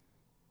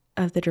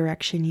of the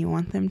direction you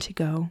want them to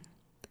go,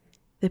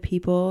 the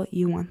people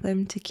you want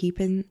them to keep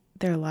in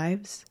their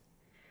lives,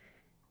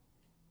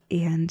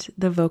 and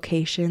the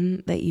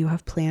vocation that you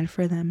have planned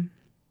for them.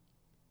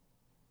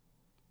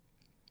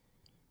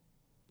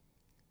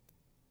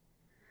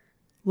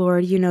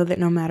 Lord, you know that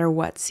no matter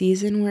what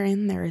season we're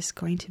in, there is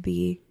going to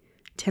be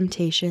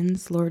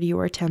temptations. Lord, you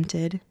were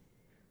tempted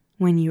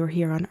when you were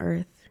here on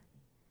earth.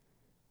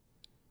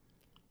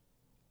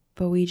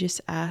 But we just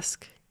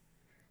ask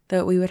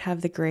that we would have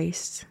the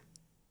grace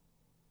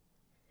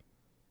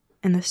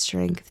and the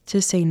strength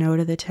to say no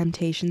to the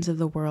temptations of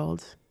the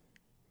world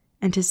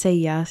and to say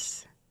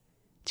yes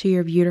to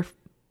your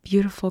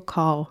beautiful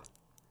call,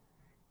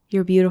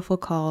 your beautiful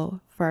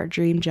call for our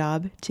dream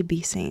job to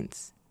be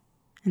saints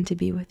and to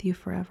be with you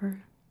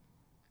forever.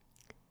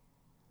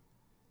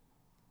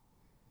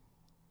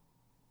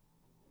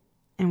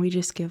 And we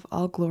just give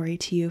all glory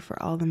to you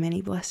for all the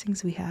many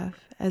blessings we have,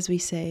 as we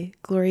say,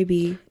 glory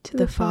be to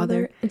the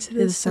Father, and to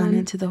the Son,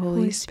 and to the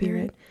Holy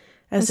Spirit,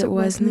 as it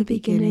was in the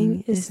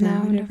beginning, is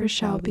now, and ever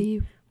shall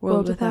be,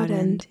 world without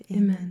end.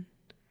 Amen.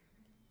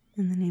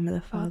 In the name of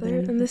the Father,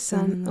 and the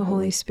Son, and the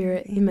Holy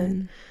Spirit.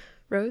 Amen.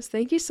 Rose,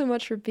 thank you so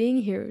much for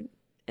being here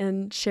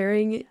and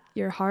sharing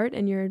your heart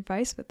and your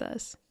advice with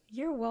us.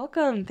 You're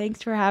welcome.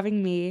 Thanks for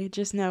having me.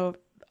 Just know,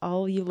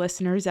 all you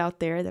listeners out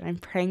there, that I'm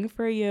praying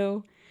for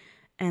you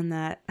and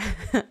that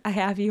I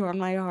have you on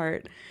my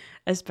heart,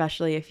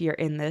 especially if you're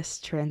in this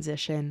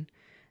transition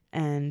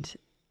and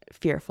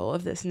fearful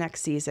of this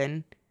next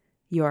season.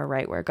 You are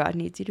right where God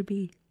needs you to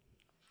be.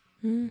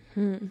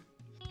 Mm-hmm.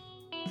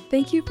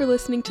 Thank you for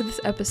listening to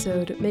this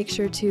episode. Make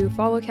sure to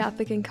follow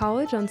Catholic in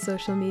College on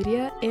social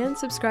media and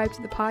subscribe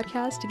to the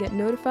podcast to get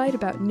notified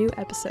about new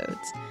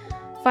episodes.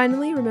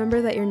 Finally,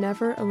 remember that you're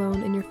never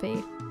alone in your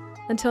faith.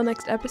 Until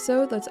next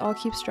episode, let's all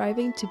keep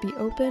striving to be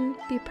open,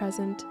 be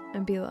present,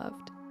 and be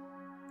loved.